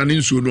so usane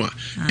nsuo no a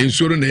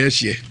nsuo no na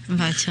ehie.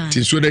 Ti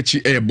nsuo da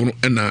chi eye bunu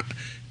ena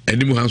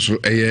animu hanso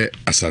eye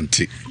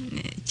asante.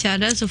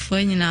 Chirada so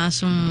fo nyina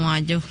aso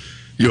mwajo.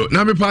 Yo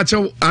na me pa che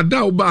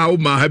ada oba o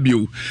ma ha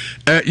bio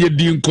ye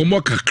di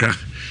nkomo kakra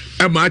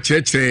e ma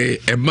cheche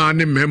e ma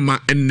ne mema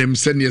ennem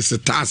se ne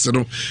setas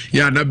no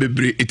ya na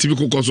bebre etibi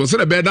kokoso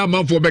se be da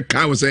manfo be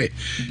ka wo se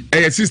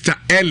sister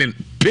Ellen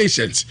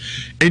Patience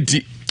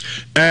enti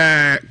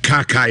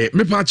kakaye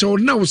me pa che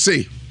na wo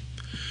se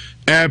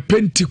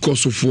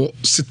Pentecost fo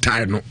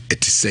style no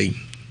etisei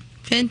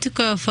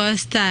Pentecost for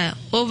style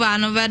over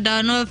no be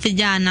da no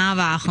fija na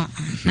ba ho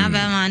na be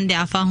man de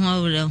afa ho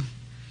awuro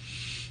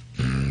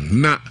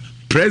na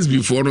press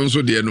before no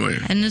so de no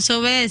and so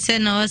we say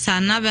no sa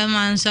na be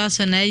man so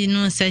na yi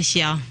no sa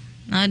hia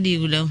na di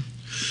wulo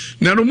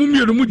na no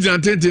mumie no mu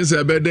jantenten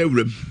se be da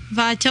wuram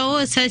va cha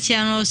wo sa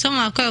hia no so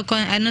ma ko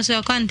eno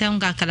so kontem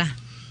kakra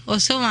o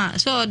so ma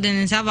so de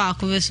ni sa ba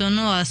ko be so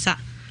no osa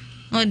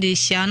o de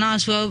hia na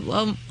so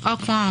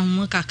akwa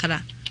mu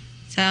kakra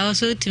sa o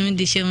so timi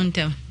di hia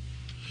untem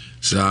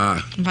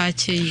sa va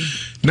chi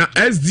na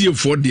SDA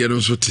for de no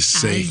so to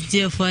say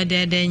SDA for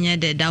de nya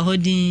de da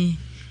hodin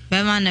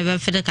Bema na be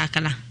fede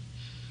kakala.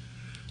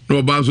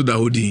 No ba so da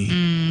hodi.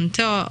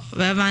 To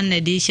bema na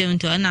di shem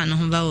to na no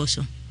ba wo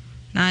so.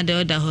 Na de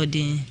oda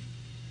hodi.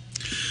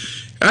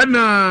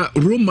 Ana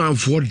Roman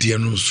for de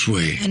no so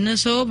e. Eno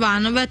so ba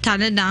no be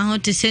tale da ho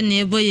te se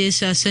ne bo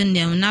Yesu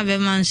asondem na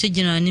bema nso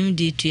gina nim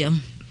di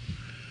tuam.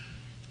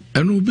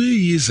 Eno be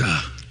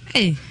yesa.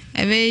 Eh,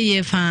 ebe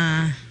ye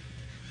fa.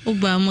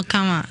 Ugba mu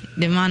kama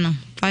de mano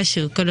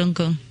pasho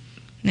kolonko.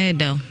 Na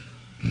da.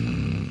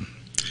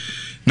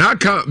 Na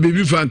ka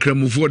baby fan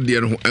kramufo de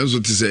no enso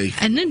te sei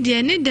eno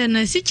de ne de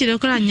na si kire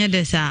kora nya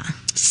de sa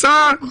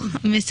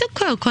me se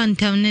kwa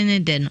kontam ne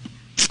de no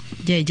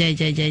ja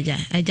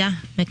aja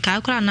me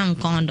ka kora na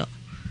mkondo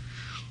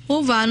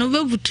ova no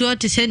bebutu o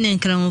te se ne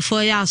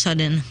kramufo ya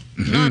asode no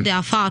no de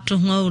afa to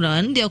ho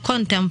wura ndi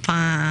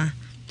contempa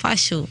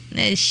fashion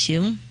na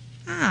ehim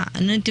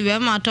no ti be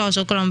ma to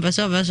so krom be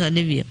so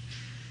de bi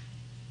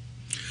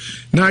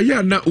na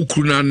ya na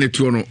ukruna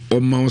neto no o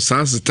ma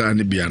star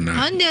ne bia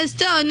na and the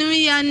star no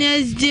ya na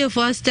SD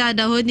for star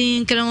da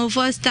hodin kram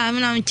for star me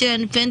na me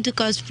kire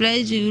Pentecost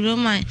praise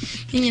Roman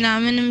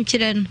nyina me no me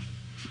kire no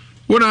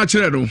wona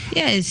kire no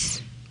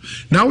yes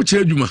na wo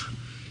kire djuma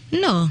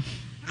no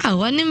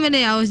wani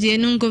me ya wo ye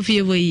no ko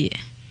fie boyi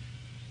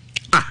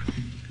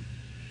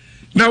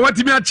na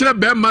wati mi akire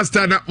be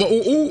master na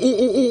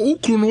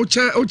ukru no o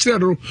kire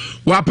no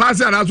wa pass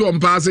na so on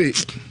pass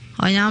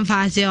Onyam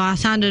fase wa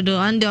sandodo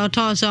ande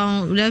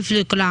otoso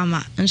refli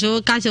klama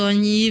nso ka se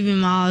onyi bi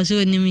ma so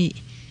onimi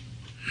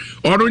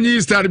ono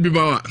nyi star bi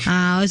ba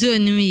wa so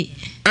onimi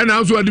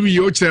na so adi bi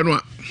o kire no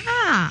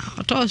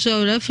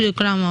otoso refli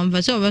klama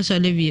mba so be so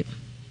le bi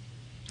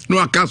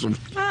no akaso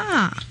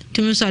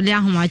tumi so le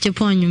ahoma che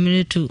pon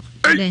nyumire tu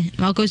de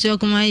makoso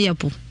kuma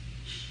yepo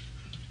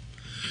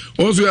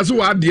ozo yaso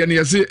wa de ne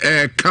yase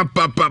ka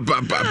pa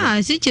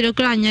si kire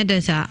kra nya de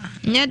sa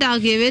nya da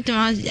ke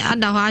betuma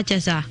ada ho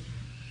achesa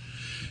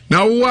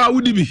na wa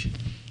udibi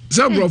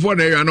se brofo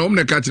na ya na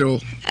omne ka kire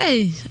ho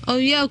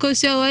owi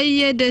akosi o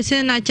ye de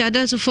se na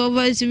chada so for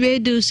boys we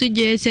do su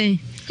je sen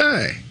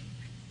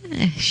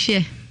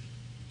she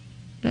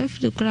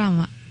refle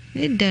krama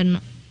e de no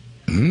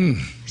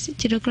si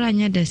kire kra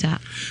nya de sa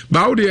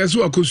ba wo de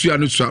yaso akosi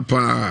anu so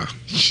pa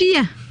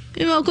shia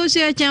mi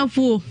akosi a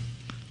champu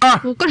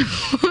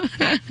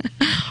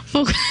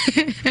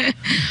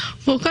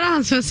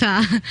Fokora so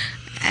sa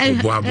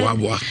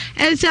boa.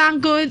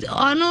 Sanko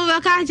onu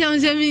vacation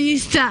se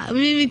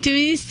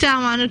minister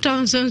manu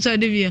Thompson so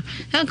de bio.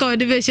 Sanko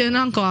de be se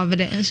nan ko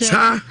abde.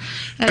 Sa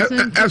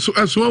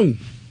eso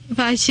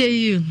va chez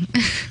you.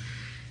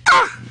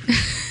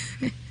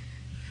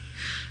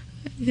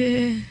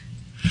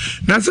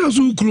 Na sa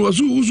su kru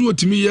su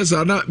otimi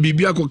yesa na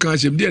bibia ko ka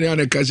shem de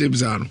na ka shem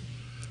sa no.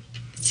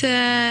 Se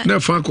na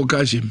fa ko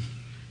ka shem.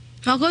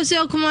 Makosi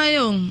okuma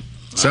yo.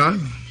 Sa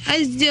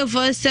As the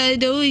first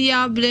side,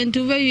 ya blend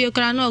to very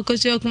crano,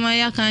 because you come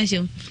ya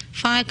can't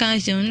fine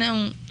can't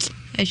now.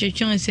 I should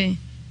say.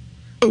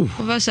 Oh,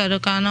 Professor the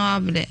cano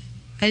able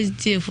as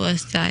the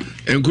first time.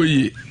 And go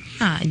ye.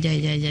 Ja.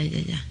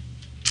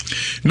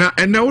 Now,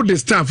 and now the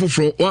staff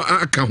for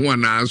I can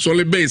one,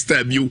 solid base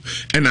stab you,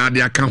 and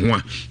I can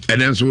one,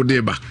 and then so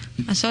deba.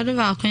 I saw the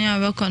balcony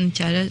work on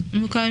each other.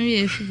 You can be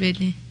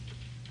everybody.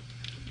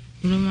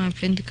 Roman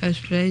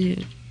Pentecost prayer.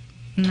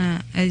 Na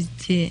as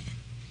the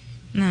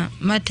na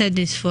matter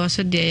this for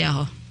so there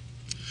ho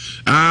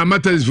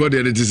matter is for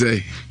there to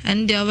say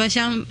and the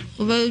obasham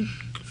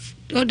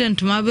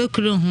odent ma be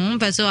kru hu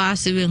peso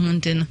asibe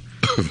huntin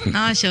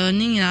na sho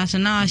ninga so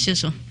na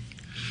so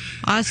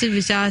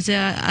asibi sa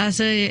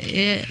asa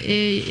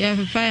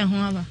e fa hu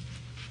aba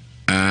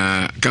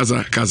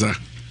kaza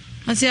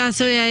asia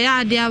so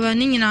ya dia ba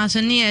ninga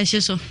so ni e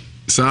so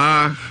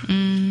sa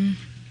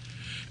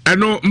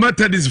eno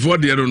matter this for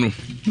there no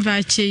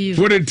va che you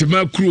for it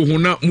ma kru hu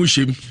na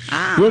muhim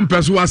won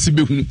peso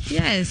asibe hu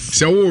yes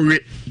se wo we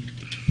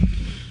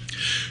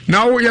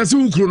now yase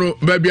ukru no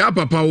baby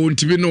papa won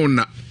tibi no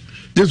na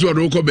jesu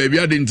odo ko baby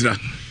adentira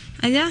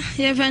aya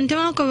ye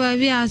fantama ko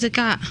baby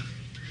asika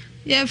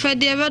ye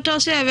fede be to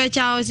so e be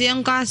cha o se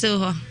nkwase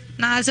ho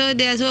na so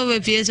de so be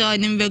pie so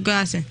ni be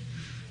gwase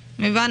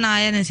me ba na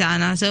ye ne sa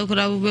na so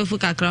kura bu be fu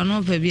kakra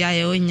no pa bia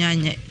ye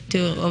onyanye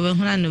to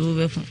obehuna no bu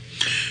be fu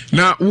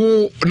na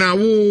wo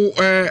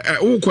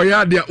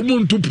koya dia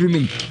umuntu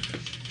prunum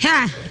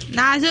ha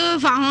na so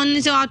fa hon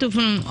ni so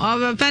atupun o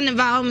be pen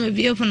ba o me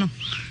bie fu no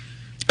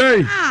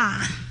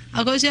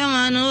akosi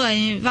ma no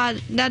ai va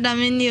dada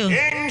me ni o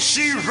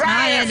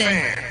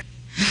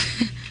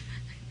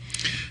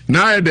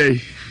na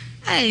ede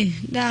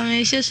da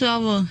me she so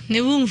abo ne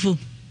bumfu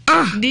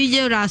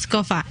DJ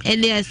Raskofa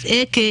Elias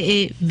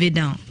aka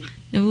Vidan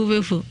ne bu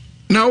be fu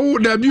na wo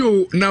da bi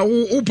o na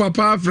wo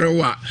papa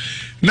frewa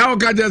na o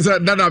ka je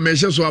dada me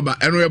she so aba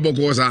eno e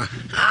boko sa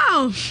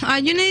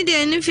ajuni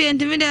de ni fi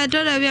ntimi de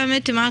to da bi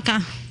ametima ka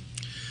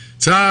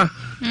sa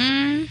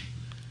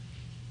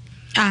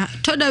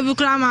to da bi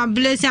kra ma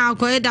blessing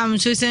akoy dam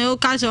so sen o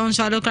ka so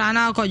nso do kra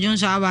na akojun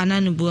so aba na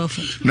nu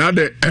buafu na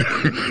de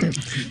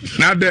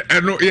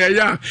eno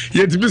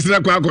ye timi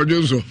sira kwa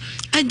akojun so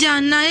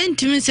aja na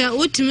entimi se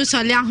utimi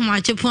so le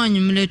ahoma che pon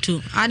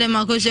nyumletu ade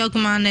makosi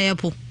akuma na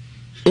yepo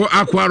o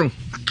akwaro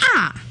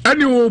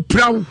ani wo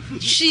praw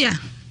shia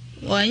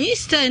wani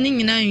sta ni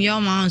nyina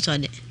nyo ma so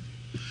de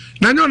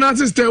na nyo na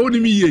sister oni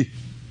mi ye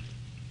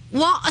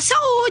wo so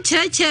wo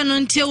cheche no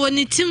ntie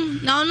woni tim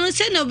na ono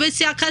se no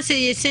besi akase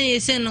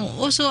yesen no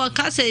o so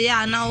akase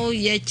ya na o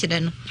ye kire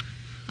no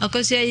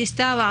akosi ye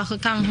sta ba ko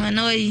kam ho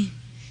no yi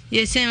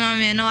yesen ma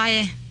me no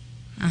aye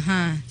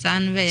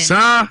san be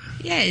sa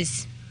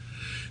yes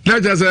na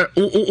just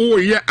o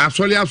ye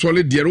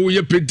asole there o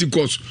ye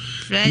Pentecost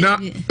na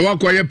wa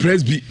kwa ye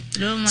presby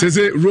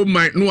say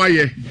Roman no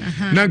aye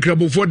na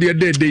krabo for there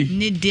dey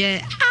ni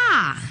there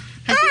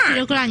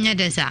asi kira anya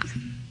de sa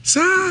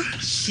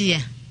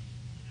shia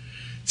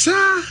sa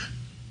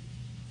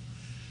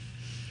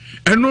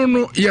ɛno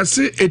no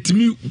yɛse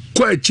etimi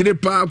kɔ akyire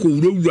paa kɔ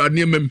wurawura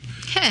nneɛma mu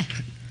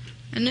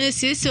ɛno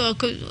sisi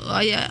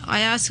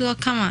ɔyɛ so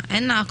kama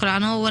ɛna akora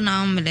no wo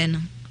na omle no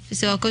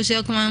sisi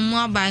ɔkɔhwɛ kuma mu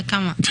abai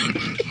kama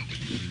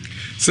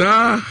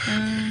saa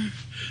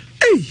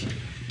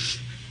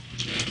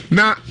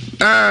na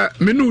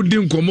me no di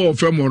nkɔmɔ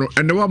ɔfɛ mɔro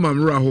ɛne wa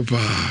mamra ho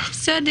paa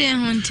sɛde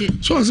ho nti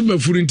so ase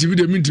mafuri nti bi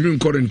de mintimi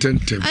nkɔre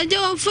ntɛntɛm agye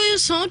wɔfo yi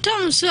so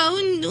tom so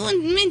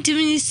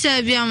mintimi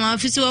sɛ bia ma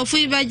afisi wɔfo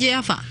yi bɛgye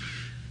afa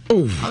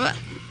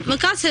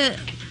meka sɛ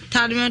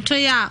tademeto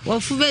yɛ a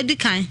wɔfo bɛdi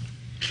kan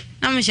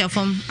na mehyɛ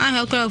fam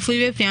ahwɛ kora wɔfo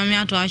yi bɛpia me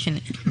ato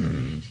ahwene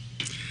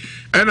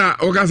ɛna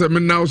woka sɛ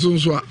menna wo so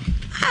nso a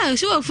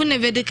sɛ wɔfo ne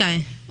bɛdi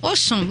kan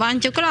woso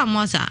bankye kora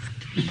mmɔ saa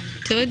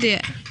nti wo deɛ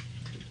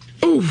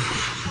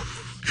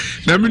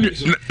na me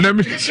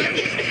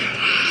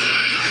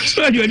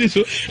so you are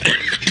so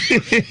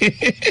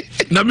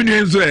na me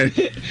nso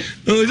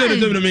o se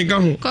de me nka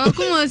ho ko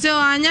kuma se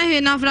wa anya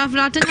hwe na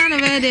frafra tena na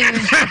be de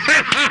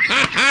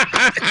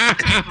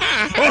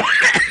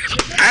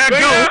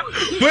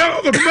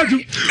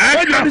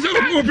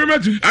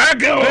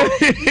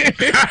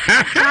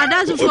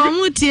ada so for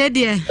mu tie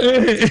de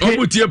o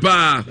mu tie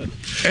pa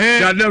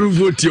ya na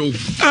ru tie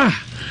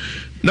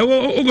na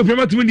wo go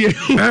pema tum die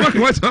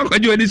wa so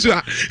akwaje wani so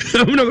a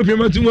na go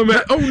pema tum me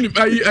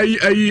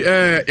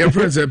your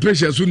friends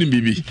patience uni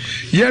bibi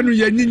ye no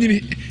ye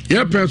nyinyini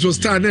ye penso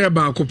star na e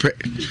ba akopɛ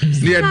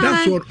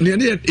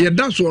ne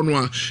da so no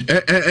a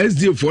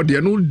SD for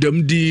de no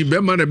dam di be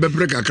ma na be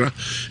pre kakra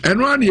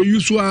eno an ye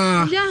yusu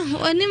a ja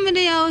oni me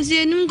de ya o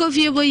se nim go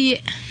fie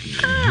boye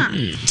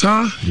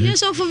ta ye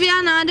so fo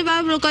bia na de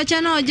bible ko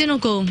che na oje no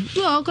ko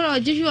wo okro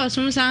oje hwe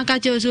osum san ka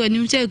che o so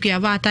nim se kua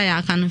ba ta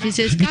ya ka no fi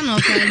se ska no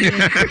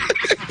ka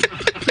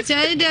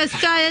Say the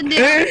sky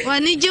de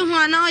wani ji ho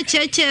na o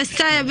cheche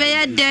sky be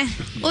ya de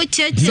o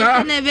cheche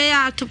na be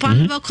ya to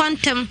pan be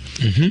contem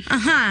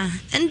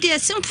and the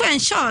simple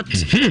and short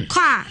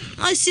kwa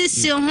o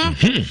sisi ho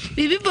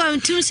bibi bo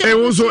ntum se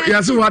wo so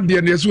ya se what de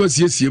na so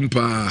asiesie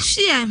mpa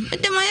hia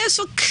de ma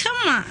yeso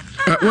kama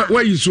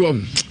why you so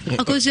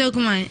akosi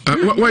kuma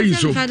why you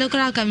so fa de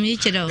kra ka mi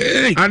chiro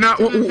ana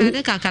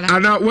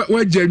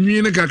wa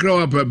janwi ne kakra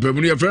wa pam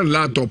ne friend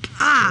laptop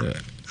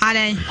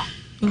ale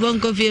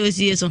bonko fi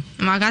osi eso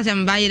maka se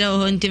mbayire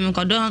ho ntimi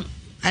kodo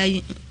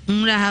ai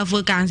mra ha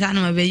fo kansa na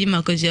mabeji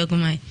makosi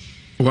akumai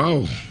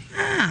wow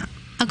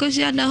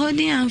akosi ada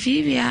hodi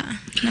amphibia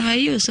na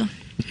mayoso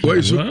why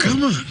so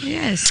kama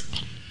yes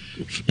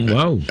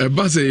wow e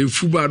ba se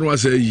fuba no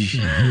asa yi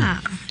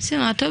se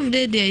ma top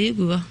de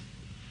yugo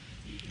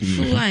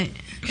fuwa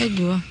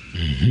ego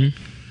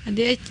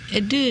ade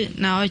edu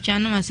na ocha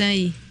no masan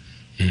yi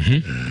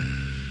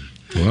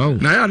wow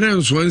na ya na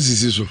nso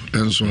ansisi so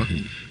enso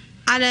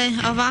ale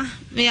ova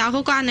me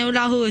akoko ane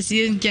ula ho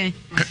osi nchen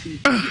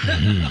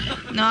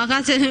na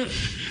aka se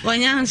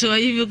wanya so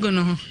yibi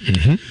gono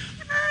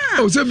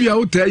o se bia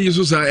o ta yi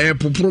so sa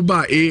poporo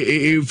ba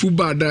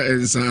fuba da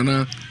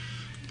ensana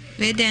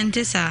we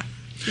dente sa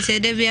se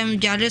de bia m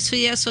jare so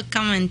yeso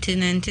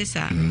commentinente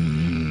sa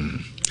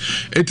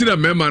etira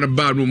mema na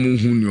ba no mu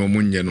hu ni o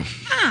munye no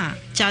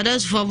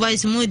chados for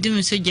boys mu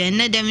dim so je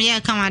ne dem ye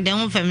kama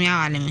dem fami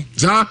awale me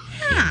za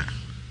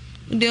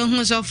de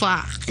hu so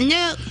fa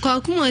nye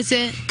kwa kuma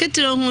se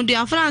ketro hu de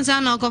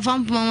afransa na ko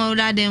fam poma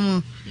wala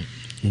dem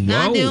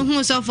na de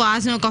hu so fa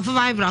asin ko fa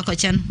vibra ko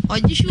chen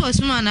ogishu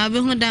osuma na be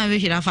hu dan be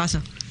hira fa so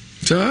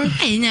ta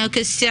nya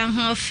ke sia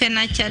hu fe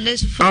na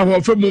chados fa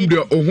ho fe mum de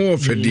o hu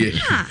fe de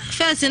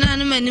first na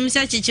no manim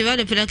sa chichiwa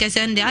de pele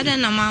kesen de adan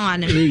na ma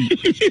wale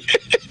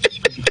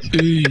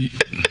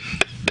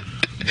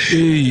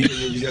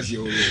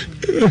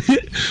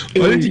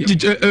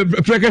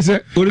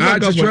prekese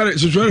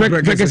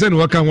prekese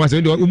no kan wa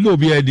se mo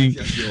bi adi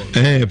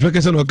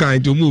prekese no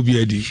kan to mo bi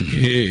adi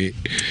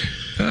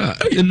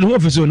no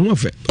fe so no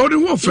fe o de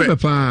wo fe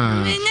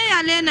pa ni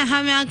ya le na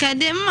ha me aka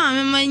de ma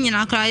me ma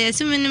nyina kra ya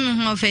se me ni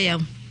me ho fe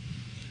yam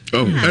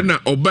and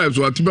oba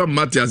so atiba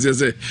Matthias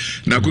say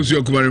na kusu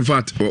akuma in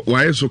fact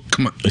why so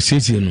kama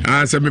sisi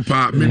no say me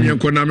pa me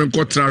nko na me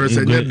nko tra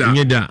se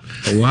nyeda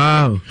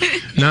wow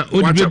na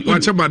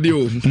wacha bade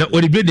o na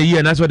odi be de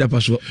yi na so da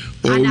paso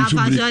na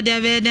paso de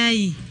be dan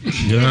yi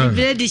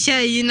be de sha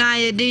yi na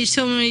ye de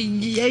so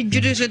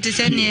ejuru so te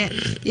se ne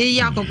ye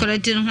ya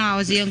kokora tin ho a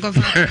o se nko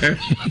fa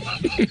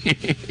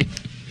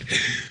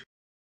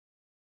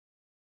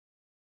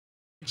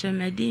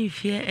Jamadi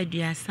fie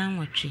aduasan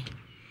wotwe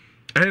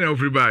I know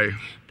free by.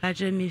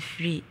 Patro me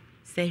free.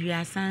 Say you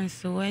are son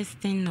so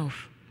western of.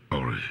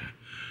 Alright.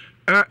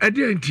 I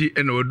didn't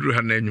and order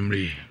her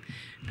name.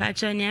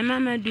 Patro near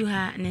mamma do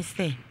her and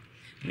say,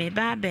 me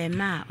ba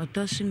ma or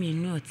toss me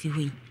no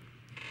tea.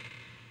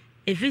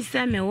 If it's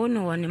a me one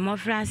or one more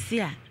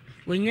frasia,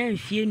 when you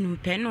fear no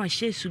pen or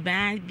she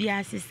suban be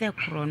as a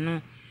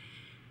chrono.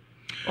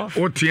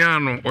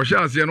 Otiano, or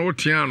shall say an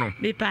Otiano.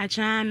 Be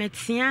patcha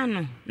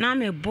metiano, na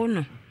me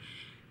bono.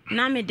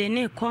 Na me de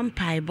ne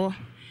compaibo.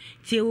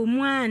 Ti ewo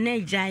mu a na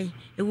jai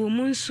ewo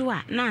mu nso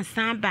a na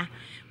samba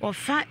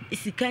ofa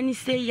sikani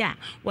se ya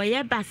wo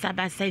ye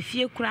basabasa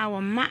fie kura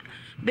wo ma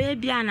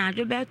baby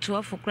anadwo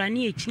beto fokra na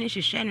echine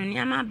hwehwe no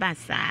niam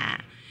basa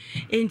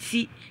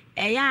enti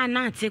eya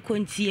na ate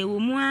kontie wo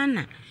mu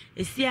ana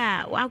esi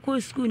a wako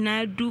school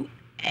na du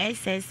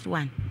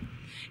SS1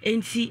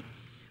 enti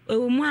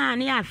wo mu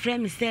ana ya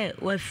frame say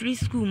wa free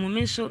school mu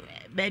me so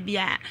baby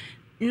a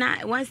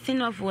na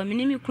wasting of wo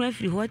me kura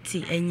free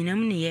hoti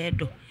anyinam ne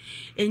yedo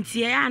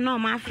enti eya na o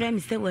ma frame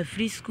say wa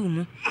free school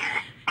mu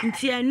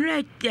enti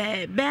anure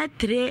be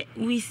 3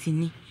 weeks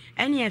ni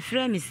ene e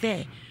frame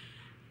say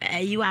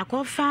you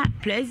akofa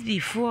plus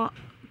before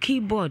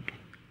keyboard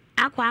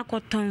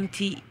akwakoton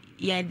ti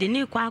ya de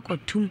ne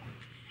kwakotum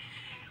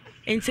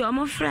enti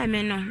omo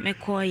frame no me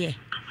koye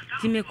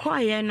ti me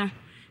koye no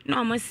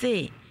na omo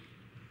say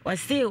o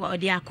say o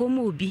de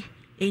akomo obi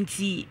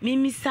enti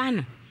mimisa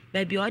no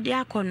ba bi o de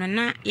akono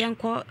na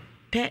yenko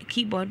pe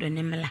keyboard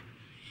ne mla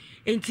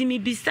enti mi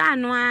bisa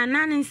no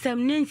ana nsem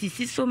ne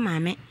nsisi so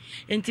mame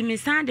enti me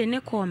sande ne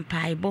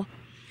kompaibo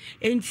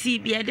enti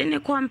bia de ne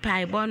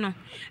kompaibo no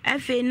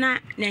afi na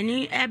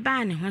nani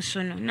eba ne ho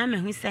so no na me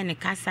hu se ne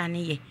kasa ne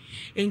ye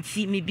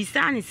enti mi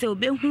bisa ne se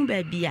obehu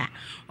ba bia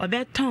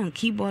obeton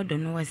keyboard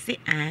no wo se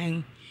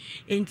an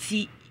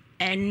enti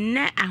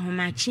enne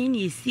ahomachi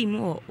ne esim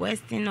o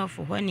western of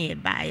ho ne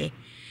ebaaye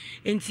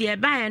enti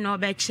ebaaye no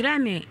obekire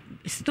me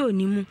store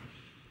ni mu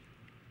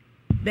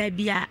ba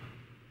bia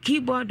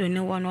keyboard ne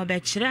wo no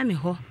obekire me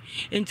ho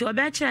enti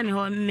obekire me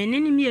ho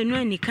menene mienu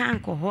anika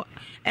anko ho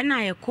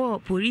ena ye call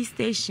police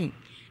station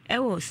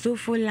ewo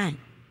Sofo line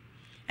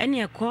ene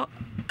ye call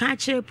ka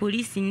kire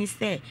police ni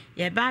say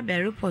ye ba be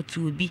report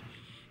obi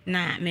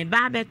na me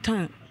ba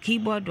beton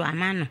keyboard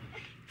amano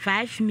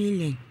 5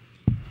 million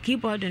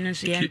keyboard no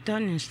so ye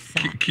ton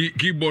sa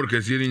keyboard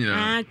kase ni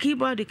nyina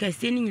keyboard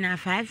kase ni nyina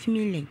 5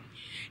 million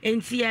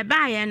enti ye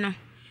ba ye no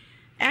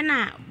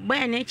ena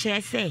boy ne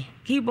kire say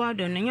keyboard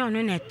no nyo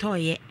no ne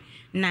toye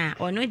na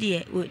ono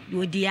de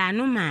odi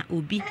anu ma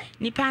obi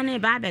nipa ne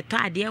ba beto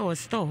ade wo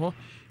store ho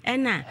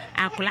ena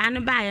akola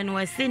no ba ye no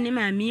wase ne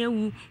ma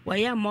miewu wo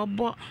ye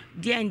mobo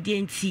de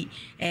enti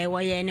wo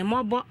ye ne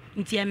mobo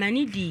nti e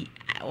mani di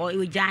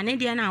oja ne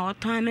de na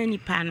oton ama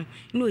nipa no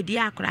na odi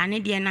akola ne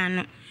de na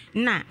no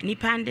na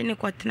nipa nde ne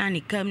kotena ne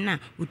kam na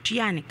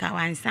otua ne ka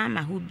wansa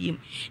ma ho biem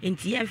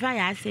enti ye fa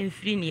ya asem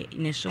free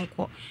ne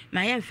sonko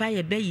ma ye fa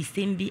ye bayi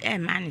sembi e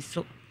ma ne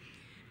so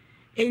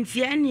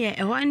enti ene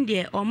e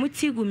honde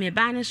omutigu me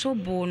ba ne so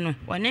bo no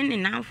one ne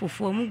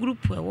nanfofo omu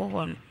group e wo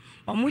ho no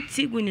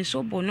omutigu ne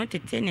so bo no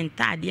tete ne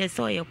ntade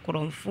so ye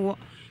kromfo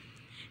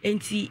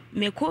enti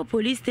me ko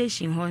police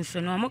station ho so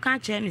no mo ka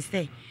che me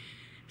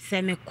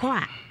se me ko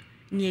a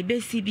ne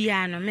ebesi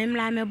bia no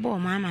memla me bo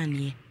mama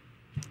ne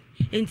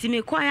enti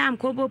me ko ya am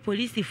ko bo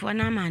police fo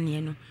na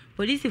mane no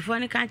police fo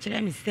ne ka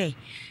kire me se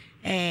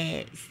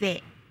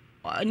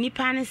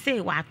nipa ne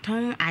se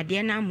waton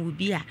ade na mu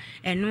bi a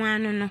eno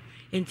anu no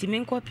enti me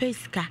nko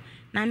pesika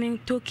na me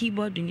to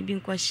keyboard ni bi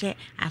nko hye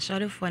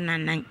asore fo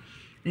nanan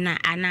na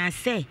ana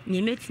se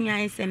ni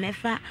metinya se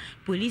mefa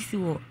police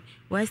wo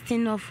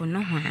western of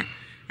no ho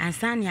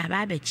ansani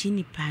aba ba chi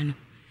nipa no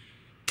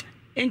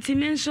enti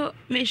me nso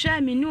me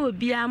hwa me ni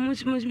obi a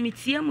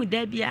metie mu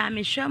da bia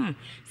me hwa mu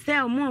se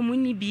omo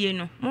ni bie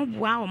no mo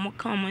boa o mo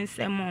kan mo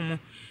nsem mo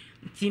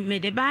nti me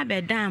de ba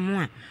be dan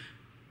mo a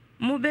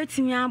mo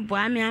betimi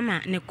aboa me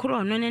ama ne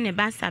kro no ne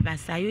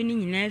basabasa yo ni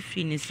nyina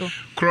afri ne so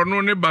kro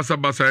no ne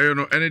basabasa yo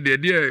no ene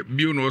de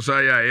bio no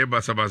sa ya e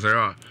basabasa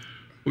yo a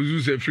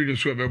uzu se free ne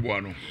so be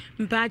boa no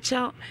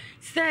mpacha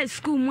se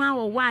school mu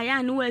awo wa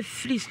ya no wa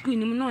free school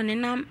ni mu no ne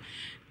nam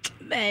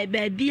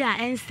ba bia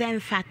ensem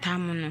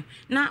fatam no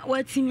na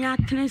watimi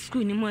atene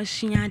school ni mu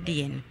asua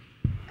de no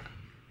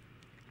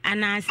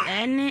anas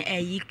ene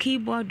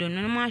keyboard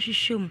no ma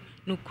hwehwem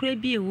no kura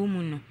bi ewo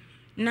mu no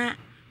na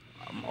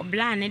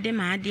obla ne de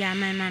ma ade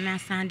ama na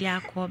sande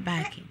akọ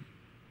back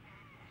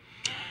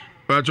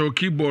pacho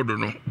keyboard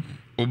no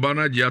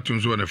obana ji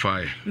atunzo ne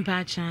fae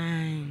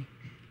mpachan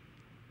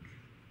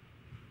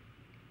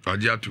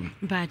ajiatu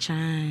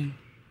mpachan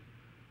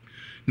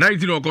na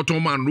itino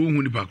okoton man no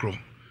hu ni pakro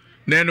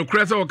na eno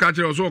kresa o ka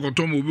kire so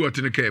okoton ma obi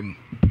otene ka mu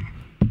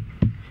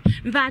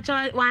mpacho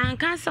wan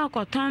ka so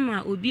okoton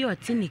ma obi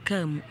otene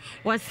ka mu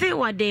wo se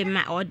wo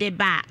de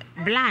ba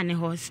bla ne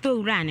ho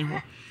store ne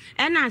ho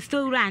ena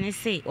store ane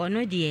say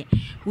ono de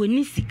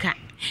woni sika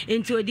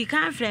enti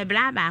odika frɛ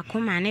bla ba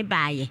akoma ne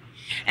baaye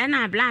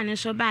ena bla ne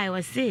so baaye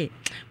wo say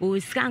wo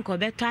sika nko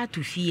beto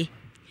atofie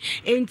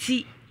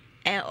enti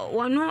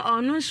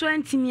ono so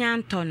antimi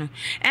anto no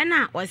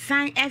ena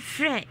osan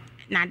efrɛ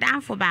na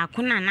danfo ba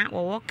akona na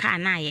wo ka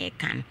na ye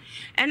kan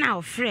ena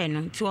ofrɛ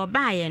no nti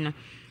obaaye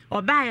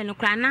no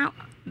kra na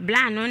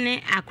bla no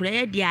ne akura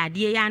ye di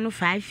ade ya no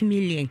 5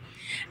 million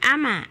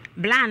ama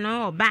bla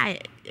no obaaye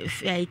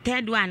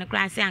third one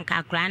class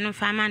anka kra no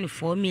farmer no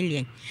 4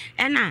 million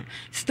ena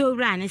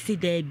store an si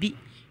da bi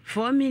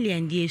 4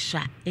 million die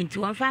sha enti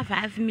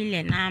 155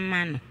 million na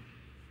ama no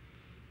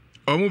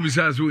omo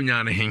bisa so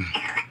nya ne hin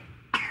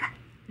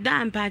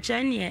da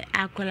mpacha ne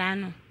akola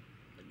no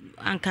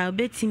anka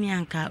obetimi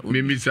anka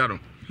me misaro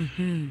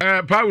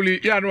Pauli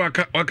ya no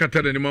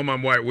wakata ne mama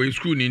boy we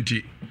school ni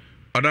nti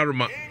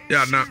Odaruma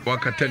ya na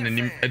wakata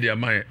nanim e de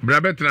amaye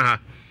bra betena ha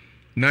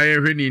na ye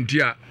hwe ni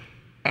ntia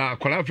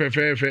akola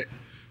fefefe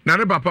na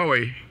ne papa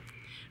we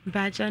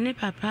Bacha ne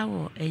papa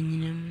wo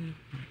enyinam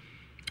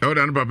e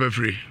da ne papa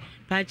free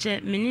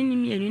bacha menini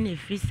mienu na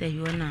free say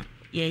yo na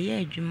ye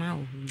adwuma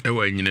wo e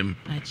wa enyinam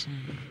bacha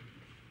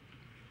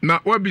na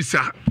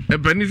wabisa e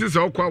panisi se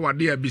okwa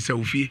wade abisa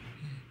ofie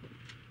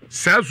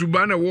sa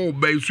suba na wo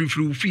ba isu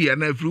free ofie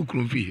na free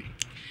kunu ofie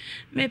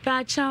me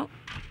bacha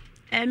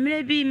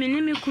emre bi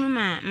menimi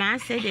kuruma ma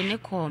say de ne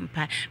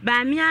kompa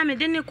ba mi a me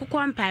de ne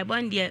kompa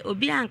bon de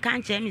obi anka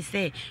nche mi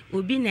say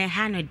obi na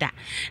ha no da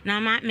na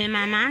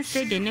ma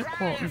say de ne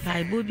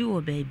kompa bo bi wo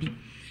ba bi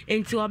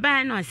enti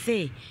oba na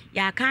say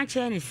ya kan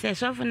che ne say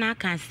sofo na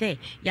kan say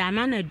ya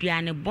ma na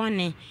duane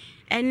bone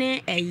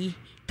ene ayi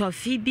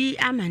tofi bi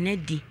amana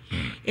di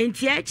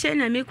enti a che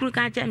na me kuru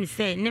kan che mi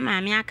say ne ma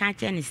me aka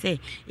che ne say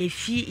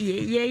efi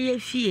ye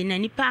fie na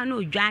nipa na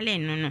odwale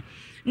no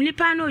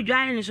nipa na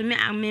odwale no so me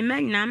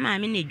na ma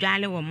me na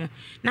dwale wo mo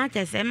na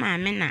chese ma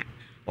me na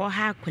o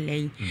ha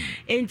kolai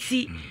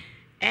enti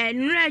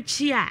nura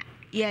chi a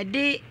ye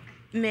de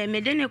me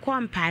de ne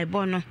kompa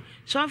bo no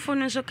sofo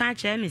no so kan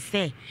che mi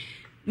say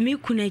mi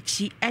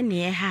kunachi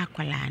ene e ha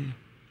akwala no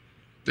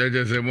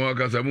jeje se mo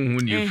aka sa mu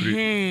hu ni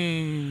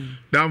free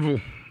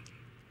danfo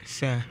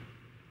sir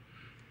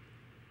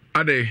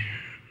ade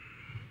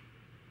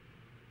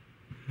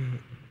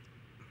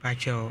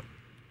pacho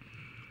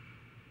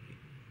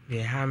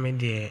de ha me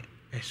de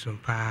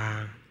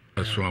esumpa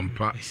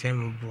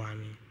esem bua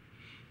mi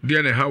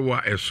de ne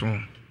hawa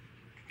eson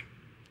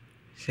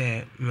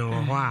se me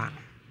wo ho a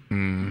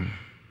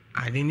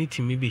ade ni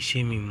timi be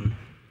shemi mu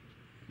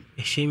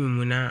shemi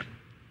mu na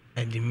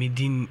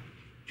adimidin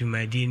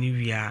jumadi ni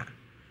wia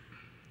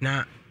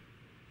na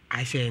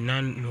ase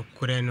na no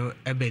kore no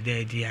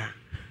ebeda dia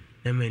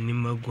na mani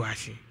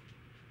maguase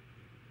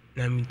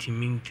na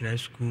mitimi ntina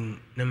school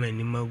na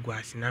mani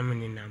maguase na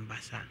mani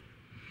nambasa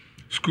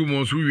school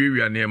mo so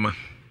wiewia nema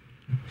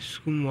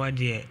school mo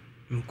de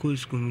mko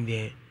school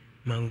de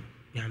man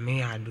ya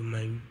me adu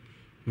man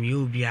mi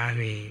obi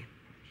ahwe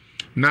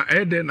na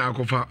ede na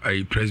akofa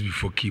I press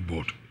before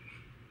keyboard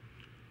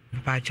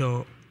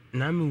pacho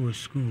na mi wo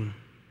school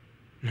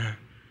na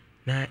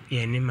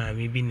ye ne ma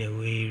mi bi na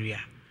we area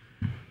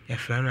ya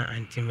frana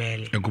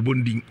antimeli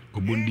kobondi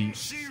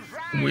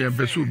mo ya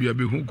beso bia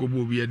be hu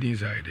kobo bia din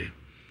side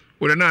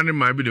o na ne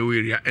ma bi na we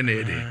area ena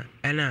ede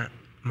ena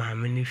ma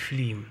me ni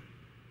film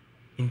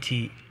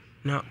nti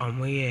na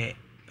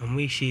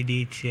omo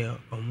shede ti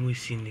omo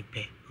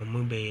sinipe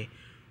omo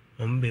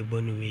be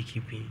bonu we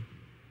keeping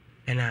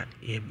ena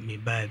ye me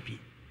baby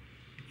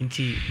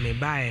nti me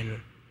bae no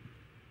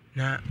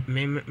na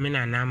me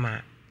na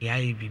ma ya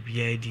yi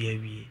bibia di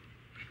awie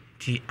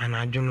ti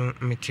anadwono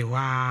mete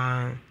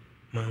wa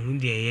ma hu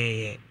de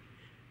ye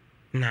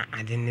na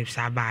ade ne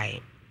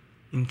sabae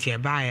nti e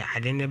bae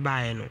ade ne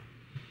bae no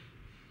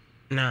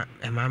na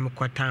e ma me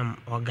kwatam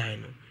organ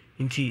no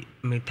nti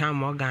me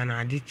tam organ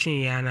ade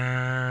chin ya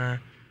na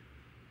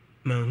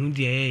ma hu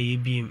de ye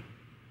bi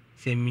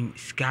se mi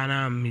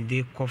skana me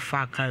de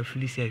kofa kan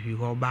filise fi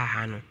ho ba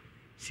ha no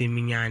se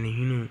mi nya ne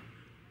hinu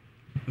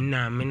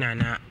na me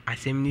na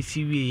asem ni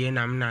siwie ye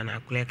na me na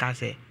kule ka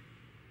se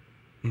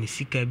ni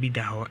sika bi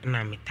da ho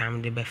na me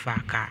tam de be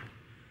fa ka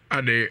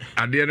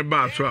ade ne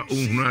ba so a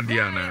ohunu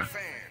ade ana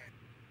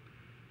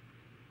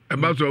e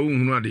ba so a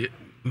ohunu ade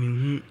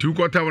tu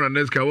ko tam na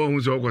neska wo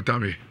hu so ko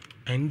tam e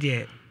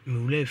ande me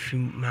wule fi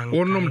man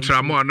wonnom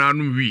tramo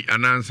ananu wi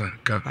anansa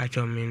ka pa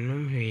cho me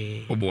num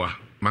hwe oboa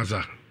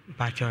masa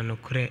pa cho no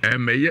kure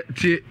meye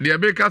ti de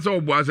be ka so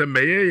oboa se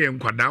meye ye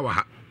nkwada wa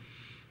ha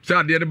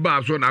sa de ne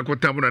ba so na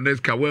akotam na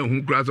neska wo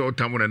hu kura so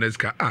tam na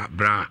neska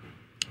bra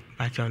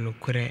pa cho no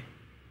kure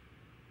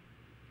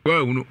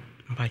wa hunu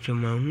pacho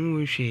ma hu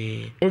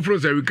hwe o fro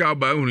se wi ka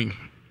ba hunu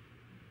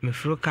me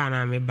fro ka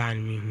na me ban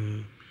mi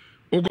hu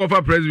o go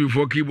fa press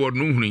before keyboard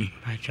no hunu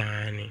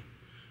pachane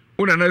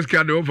una na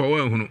ska de o fa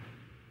wa hunu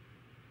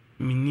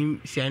minim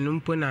se anu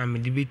mpo na me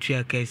de betu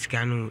aka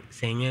ska no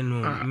senye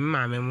no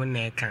mma me mo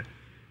na eka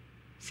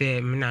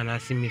se me na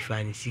se me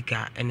fa ni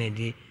sika ene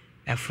de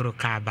efro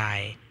ka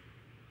bae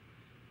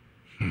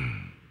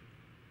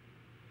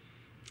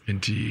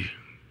enti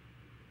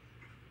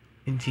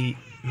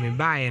me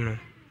bae no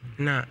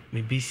na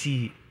me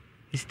bisi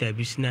Mr.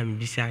 Bisna me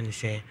bisa ni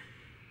se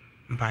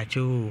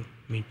mpacho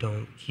mi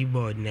ton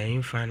keyboard na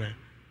infana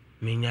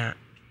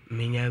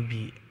menya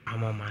bi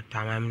amama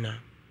tamamna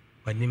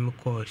wadi me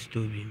call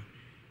stobi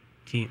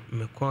ti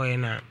me call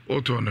na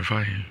auto on the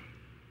fine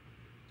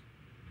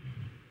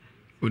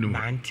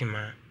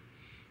bantima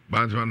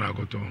na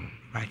akoto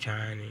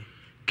bachani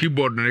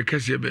keyboard na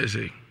kese be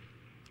se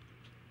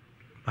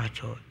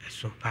pacho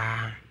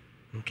esopa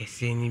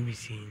nkese ni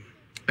bisi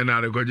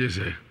ena re koje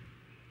se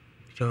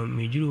so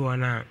me juru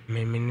wana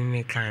me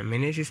menene kan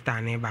me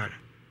sister ne ba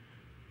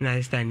na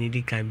sister ni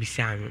di kan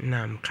bisa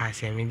na am ka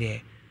se me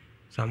de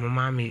so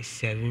mama me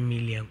 7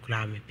 million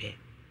kula me pe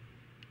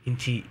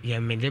nti ya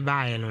me de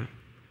ba ye no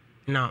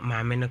na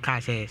ma me no ka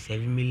se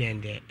 7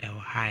 million de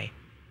high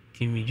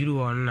nti me juru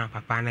won na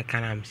papa na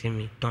kana me se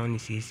me ton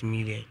 6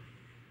 million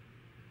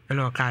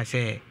ana o ka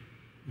say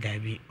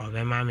dabi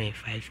obema me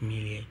 5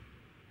 million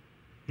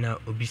na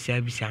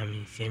obisa bisa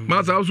me nsem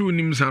ma sa so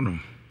nim sanom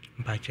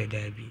mpacho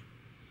dabi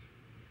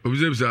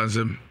obisa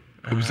nsem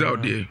obisa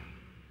ode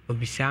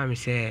obisa me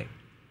say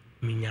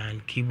minyan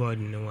keyboard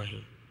no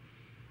wahi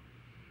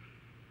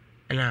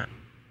ana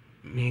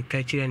me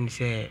ka kire ni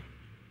say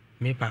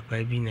me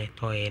papa bi na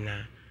toye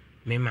na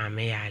me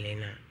mama yale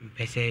na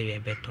mpese ye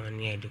beton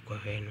ni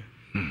edukọhwe no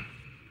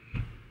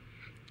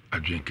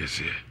adwen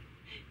kese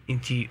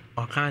nti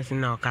okanse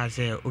na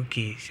okase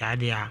okay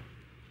sade a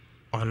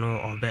ono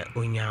obe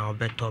onya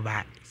obeto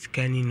ba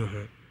skani no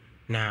ho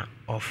na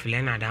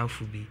ofle na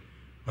danfo bi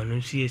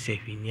ono sie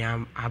sehwini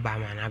aba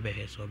ma na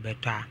behwe so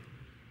beto a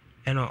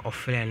eno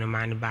ofle no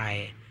man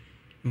baaye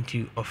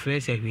nti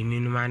ofle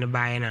sehwini no man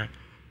baaye na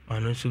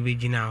ono so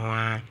begina ho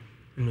a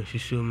no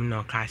susom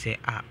na okase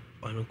a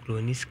ono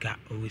kroniska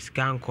o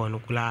wiskan kono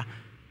kula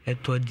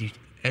eto di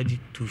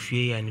edit to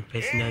fear and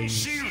personal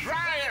use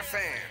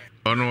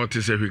ono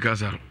te se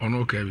fikasa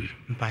ono ka bi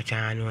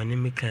mpacha no ne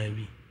me kan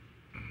bi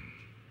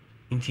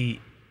nti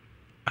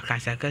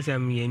akasa kasa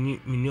mi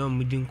ni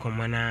omudin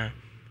komana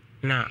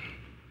na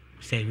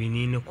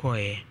sehwini no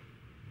koye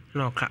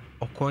na oka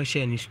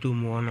okoshe ni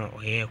storm ono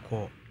oye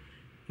ko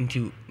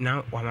nti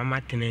na wa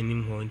mama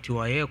tenanim ho nti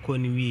oye ko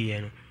ni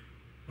wiye no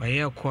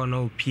oye ko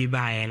no opie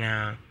baaye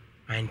na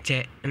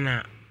anche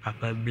na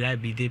papa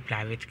blabi de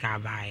private car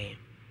baaye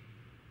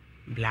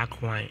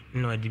black wine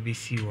no de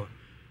bisi wo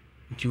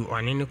nti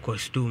one ne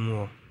costume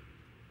wo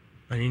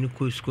one ne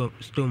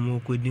costume wo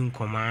ko din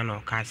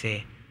komano ka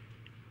se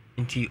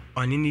nti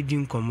one ne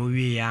din komo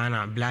wie ya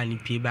na bla ni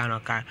pie ba no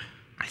ka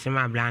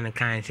asema bla ne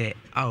kan se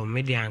aw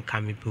median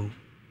kamipo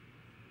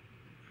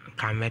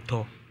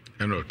kameto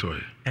eno toy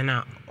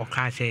ena o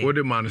ka se what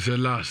the man say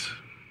last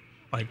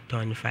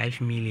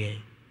 25 million.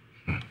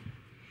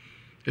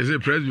 Is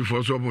it press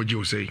before so much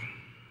you say?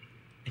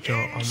 So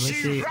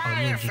almost say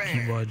almost the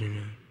keyboard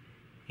no.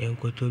 Yen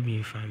ko to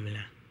bi family.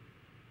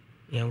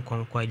 Yen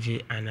kon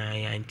kwaje ana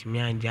ya ntimi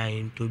anja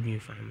yen to bi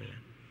family.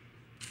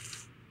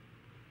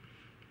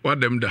 What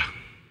them da?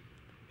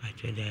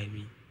 Bacho da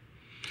bi.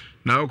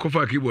 Na ko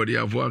fa keyboard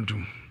ya vo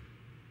antum.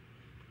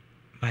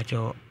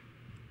 Bacho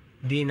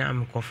di na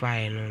am ko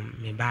fa no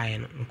me ba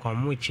yen nko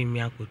mo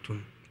chimi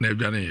akotum. Na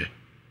edwane ye.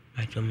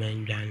 Bacho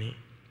man dwane.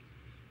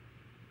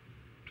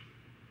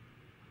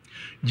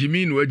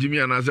 Jimmy no Jimmy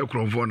anase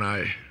kromfo na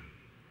aye.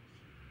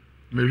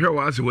 Me hwe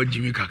wa ase wa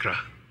Jimmy kakra.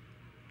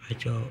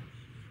 Bacho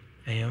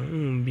ayo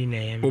bi na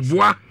ye.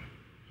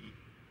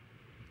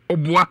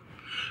 Obua.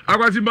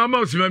 Akwati mama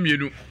osima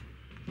mienu.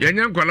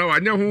 Yenye nkwala wa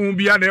nya huhu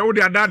bia na wo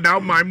de adada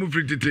ma mu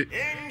fritete.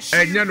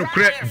 Enye no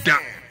kre da.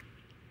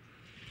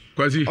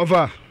 Kwasi.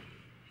 Ofa.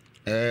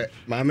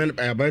 Maame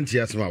abanti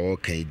asema wo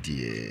kan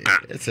die.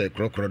 Ese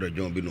krokro do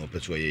jon bi no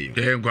peso ye.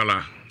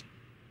 Nkwala.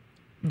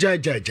 Jai.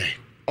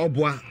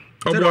 Obua.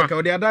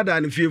 Ka de adada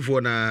ne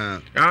fiefo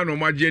na no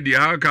magye di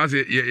ha ka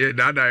se ye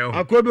dada yo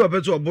akwa bi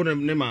opeto obo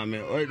ne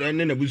maame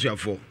ne na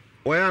busuafo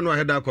oya no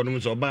heda kono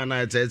so ba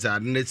na etse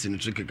ade ne sin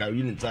so keka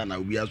unit na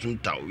obi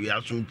asumtaw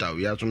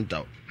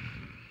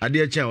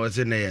ade acha wo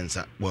se ne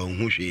yensa wa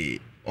hu hwe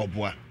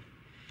oboa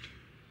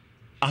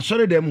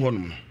asore dem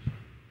honum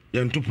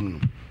ye ntupunu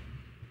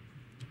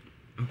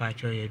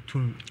mpacho ye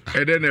tum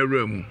ede na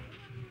ewramu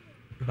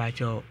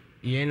mpacho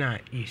yena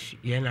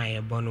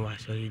ye bono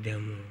asori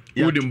dem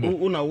udimbo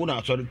una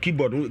asori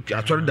keyboard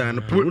asori dan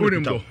no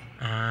udimbo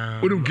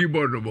udum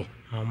keyboard no bo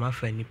ma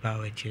fa ni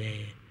power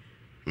chire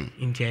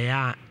nje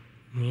ya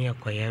ni e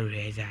koye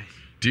rehearsals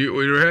ti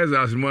o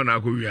rehearsals mo na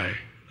ko wiae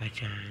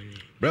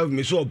bachani bravo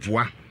me so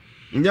opoa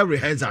nya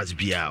rehearsals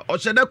bia o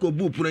se da ko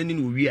bu puna ni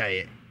no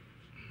wiae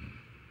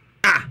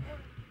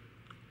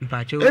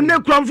mpacho ene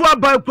kwanfo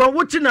abai kwan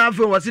wo ti na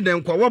afa wase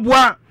den kwa wo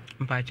boa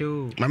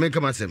mpacho mama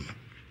kama sem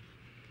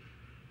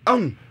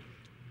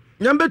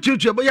nyambe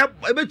chuchu ya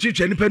ebe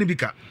chuchu ni pani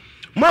bika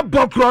ma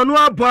bokro no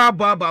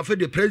aba fa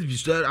the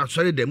presbyter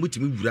asori dem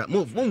mutimi wura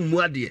mu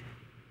ade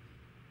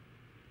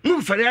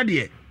mu fere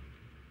ade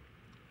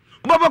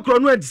bokro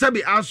no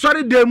antisabi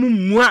asori dem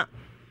mu a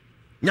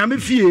nyambe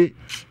fie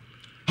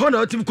ho na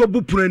otim ko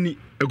bupurani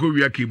eko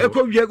wia keyboard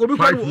eko wia obi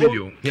 5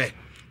 million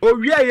o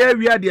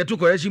wia de to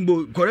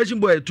correction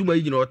boy tuma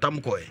yi na otam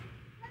ko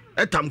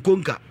etam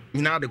konka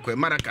nyina de ko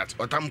marakat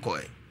otam ko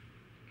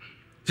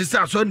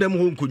Sister Sondem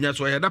home kunya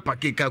so yeda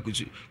pake ka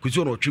kusi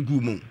no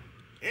twegu mu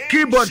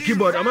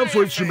keyboard am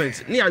for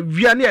instruments ne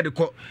awia ne de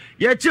ko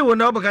ye che wo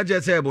na obaka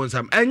je se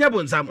bonsam enya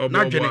bonsam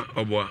na dwene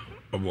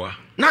oboa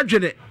na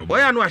dwene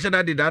oya no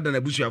aheda de dada na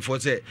busuafo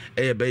se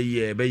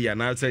be ya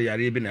na se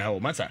yare bi na ha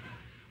o masa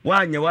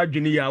wanya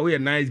wadwene ya wo ye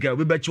nice guy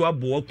we be chi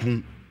wabo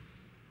kun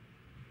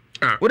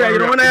wo da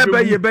yero na ya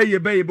be ye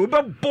be bo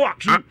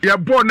ya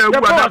bo na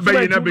wu ada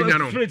be na benya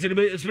no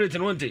spirit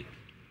no wonte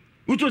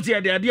ututi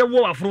ade ade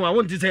wo afro a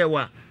wonte say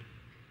wa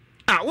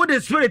wo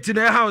the spirit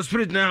na house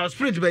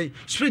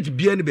spirit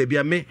bia ne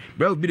bia me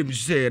bra obi dem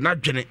say na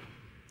dwene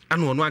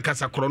ana ono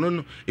akasa kro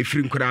no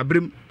efiri nkura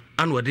abrem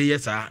ana ode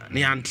yesa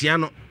ne antia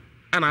no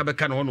ana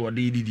abɛka no no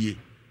wɔde didie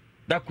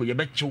dako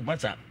yɛbɛkyew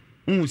masa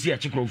hu si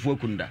akyekrɔfoɔ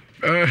kunda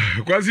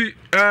kwasi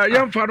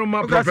yɛmfa no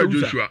ma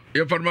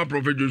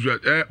prophet Joshua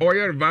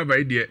ɔyɛ revival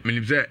idea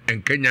menim sɛ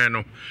enkanyan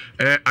no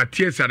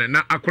atie sane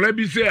na akola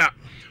bi sɛ a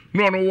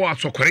no ɔno wɔ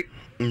asɔkɔre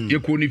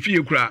yɛkɔ ne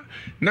fie kura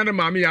na ne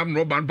maame yɛ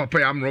amrɔba no papa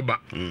yɛ amrɔba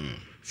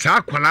saa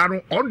akwala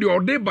no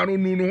ɔde ba no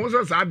nu no ho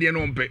sɛ saa deɛ no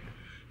ɔmpɛ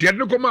deɛ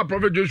ne kɔma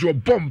prophet Joshua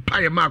bɔ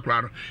mpa yɛ ma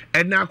akora no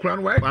ɛna akora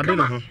no wɔyɛ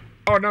kama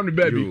ɔnam ne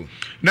baabi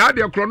na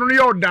adeɛ korɔ no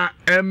yɛ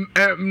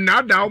ɔda na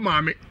ada wo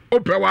maame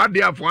wopɛ wɔ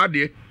adeɛ afɔ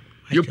adeɛ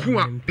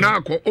yekua na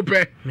akɔ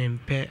opɛ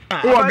mempe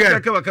o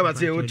again kaba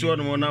say o tuo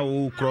no na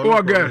o kro o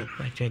again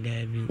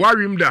wa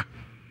wim da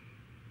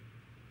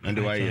na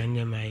de wa ye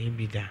anya mai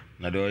bi da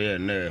na de o ye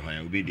na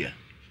hwan obi dia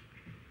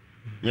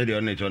nye de o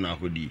na cho na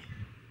akodi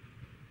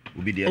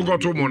obi dia o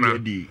goto mo na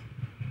di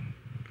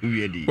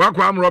wi di wa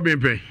kwa am Robin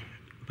pen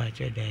pa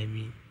che da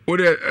bi o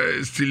de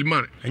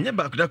Stillman anya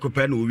ba kuda ko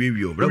pe na o wi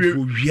o bra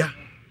fo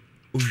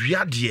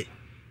wia de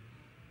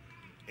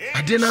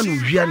ade na no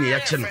wia ne ya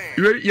che no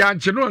ya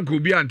nche no anka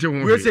obi ante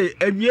ho we say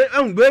enye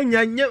we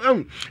nya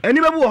eni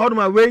bebu ho no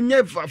ma we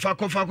nya fa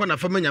ko na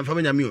fa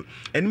manya mi o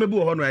eni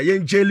bebu ho no ya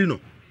njeli no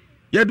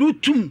ya do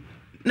tum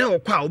na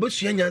okwa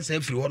obesua nyansa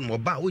afiri ho no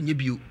ba o nya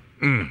bio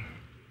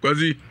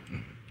kwazi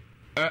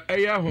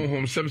eya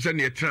honhom semse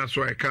ne tra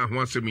so e ka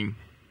ho asemi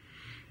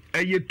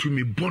eye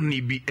tumi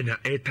bonni bi na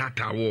e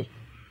tatawo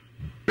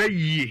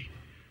bayie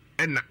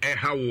na e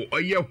hawo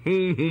eye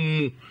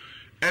honhom mu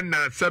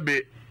na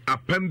sabe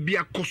apam bi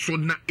akoso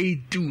na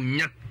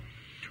edunya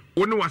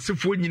woni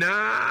wasefo nyina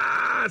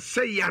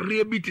se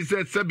yare bi ti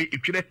se sabe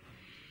etwere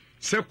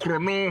se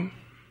krono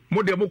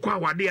mo de bokwa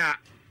wade a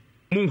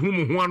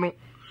monhu ho ano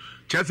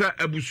chesa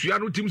abusua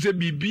no tim se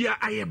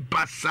bibia aye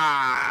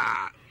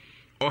basa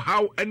o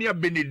how anya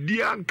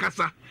benedia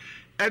nkasa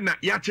na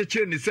ya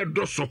chekere ni se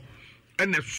doso na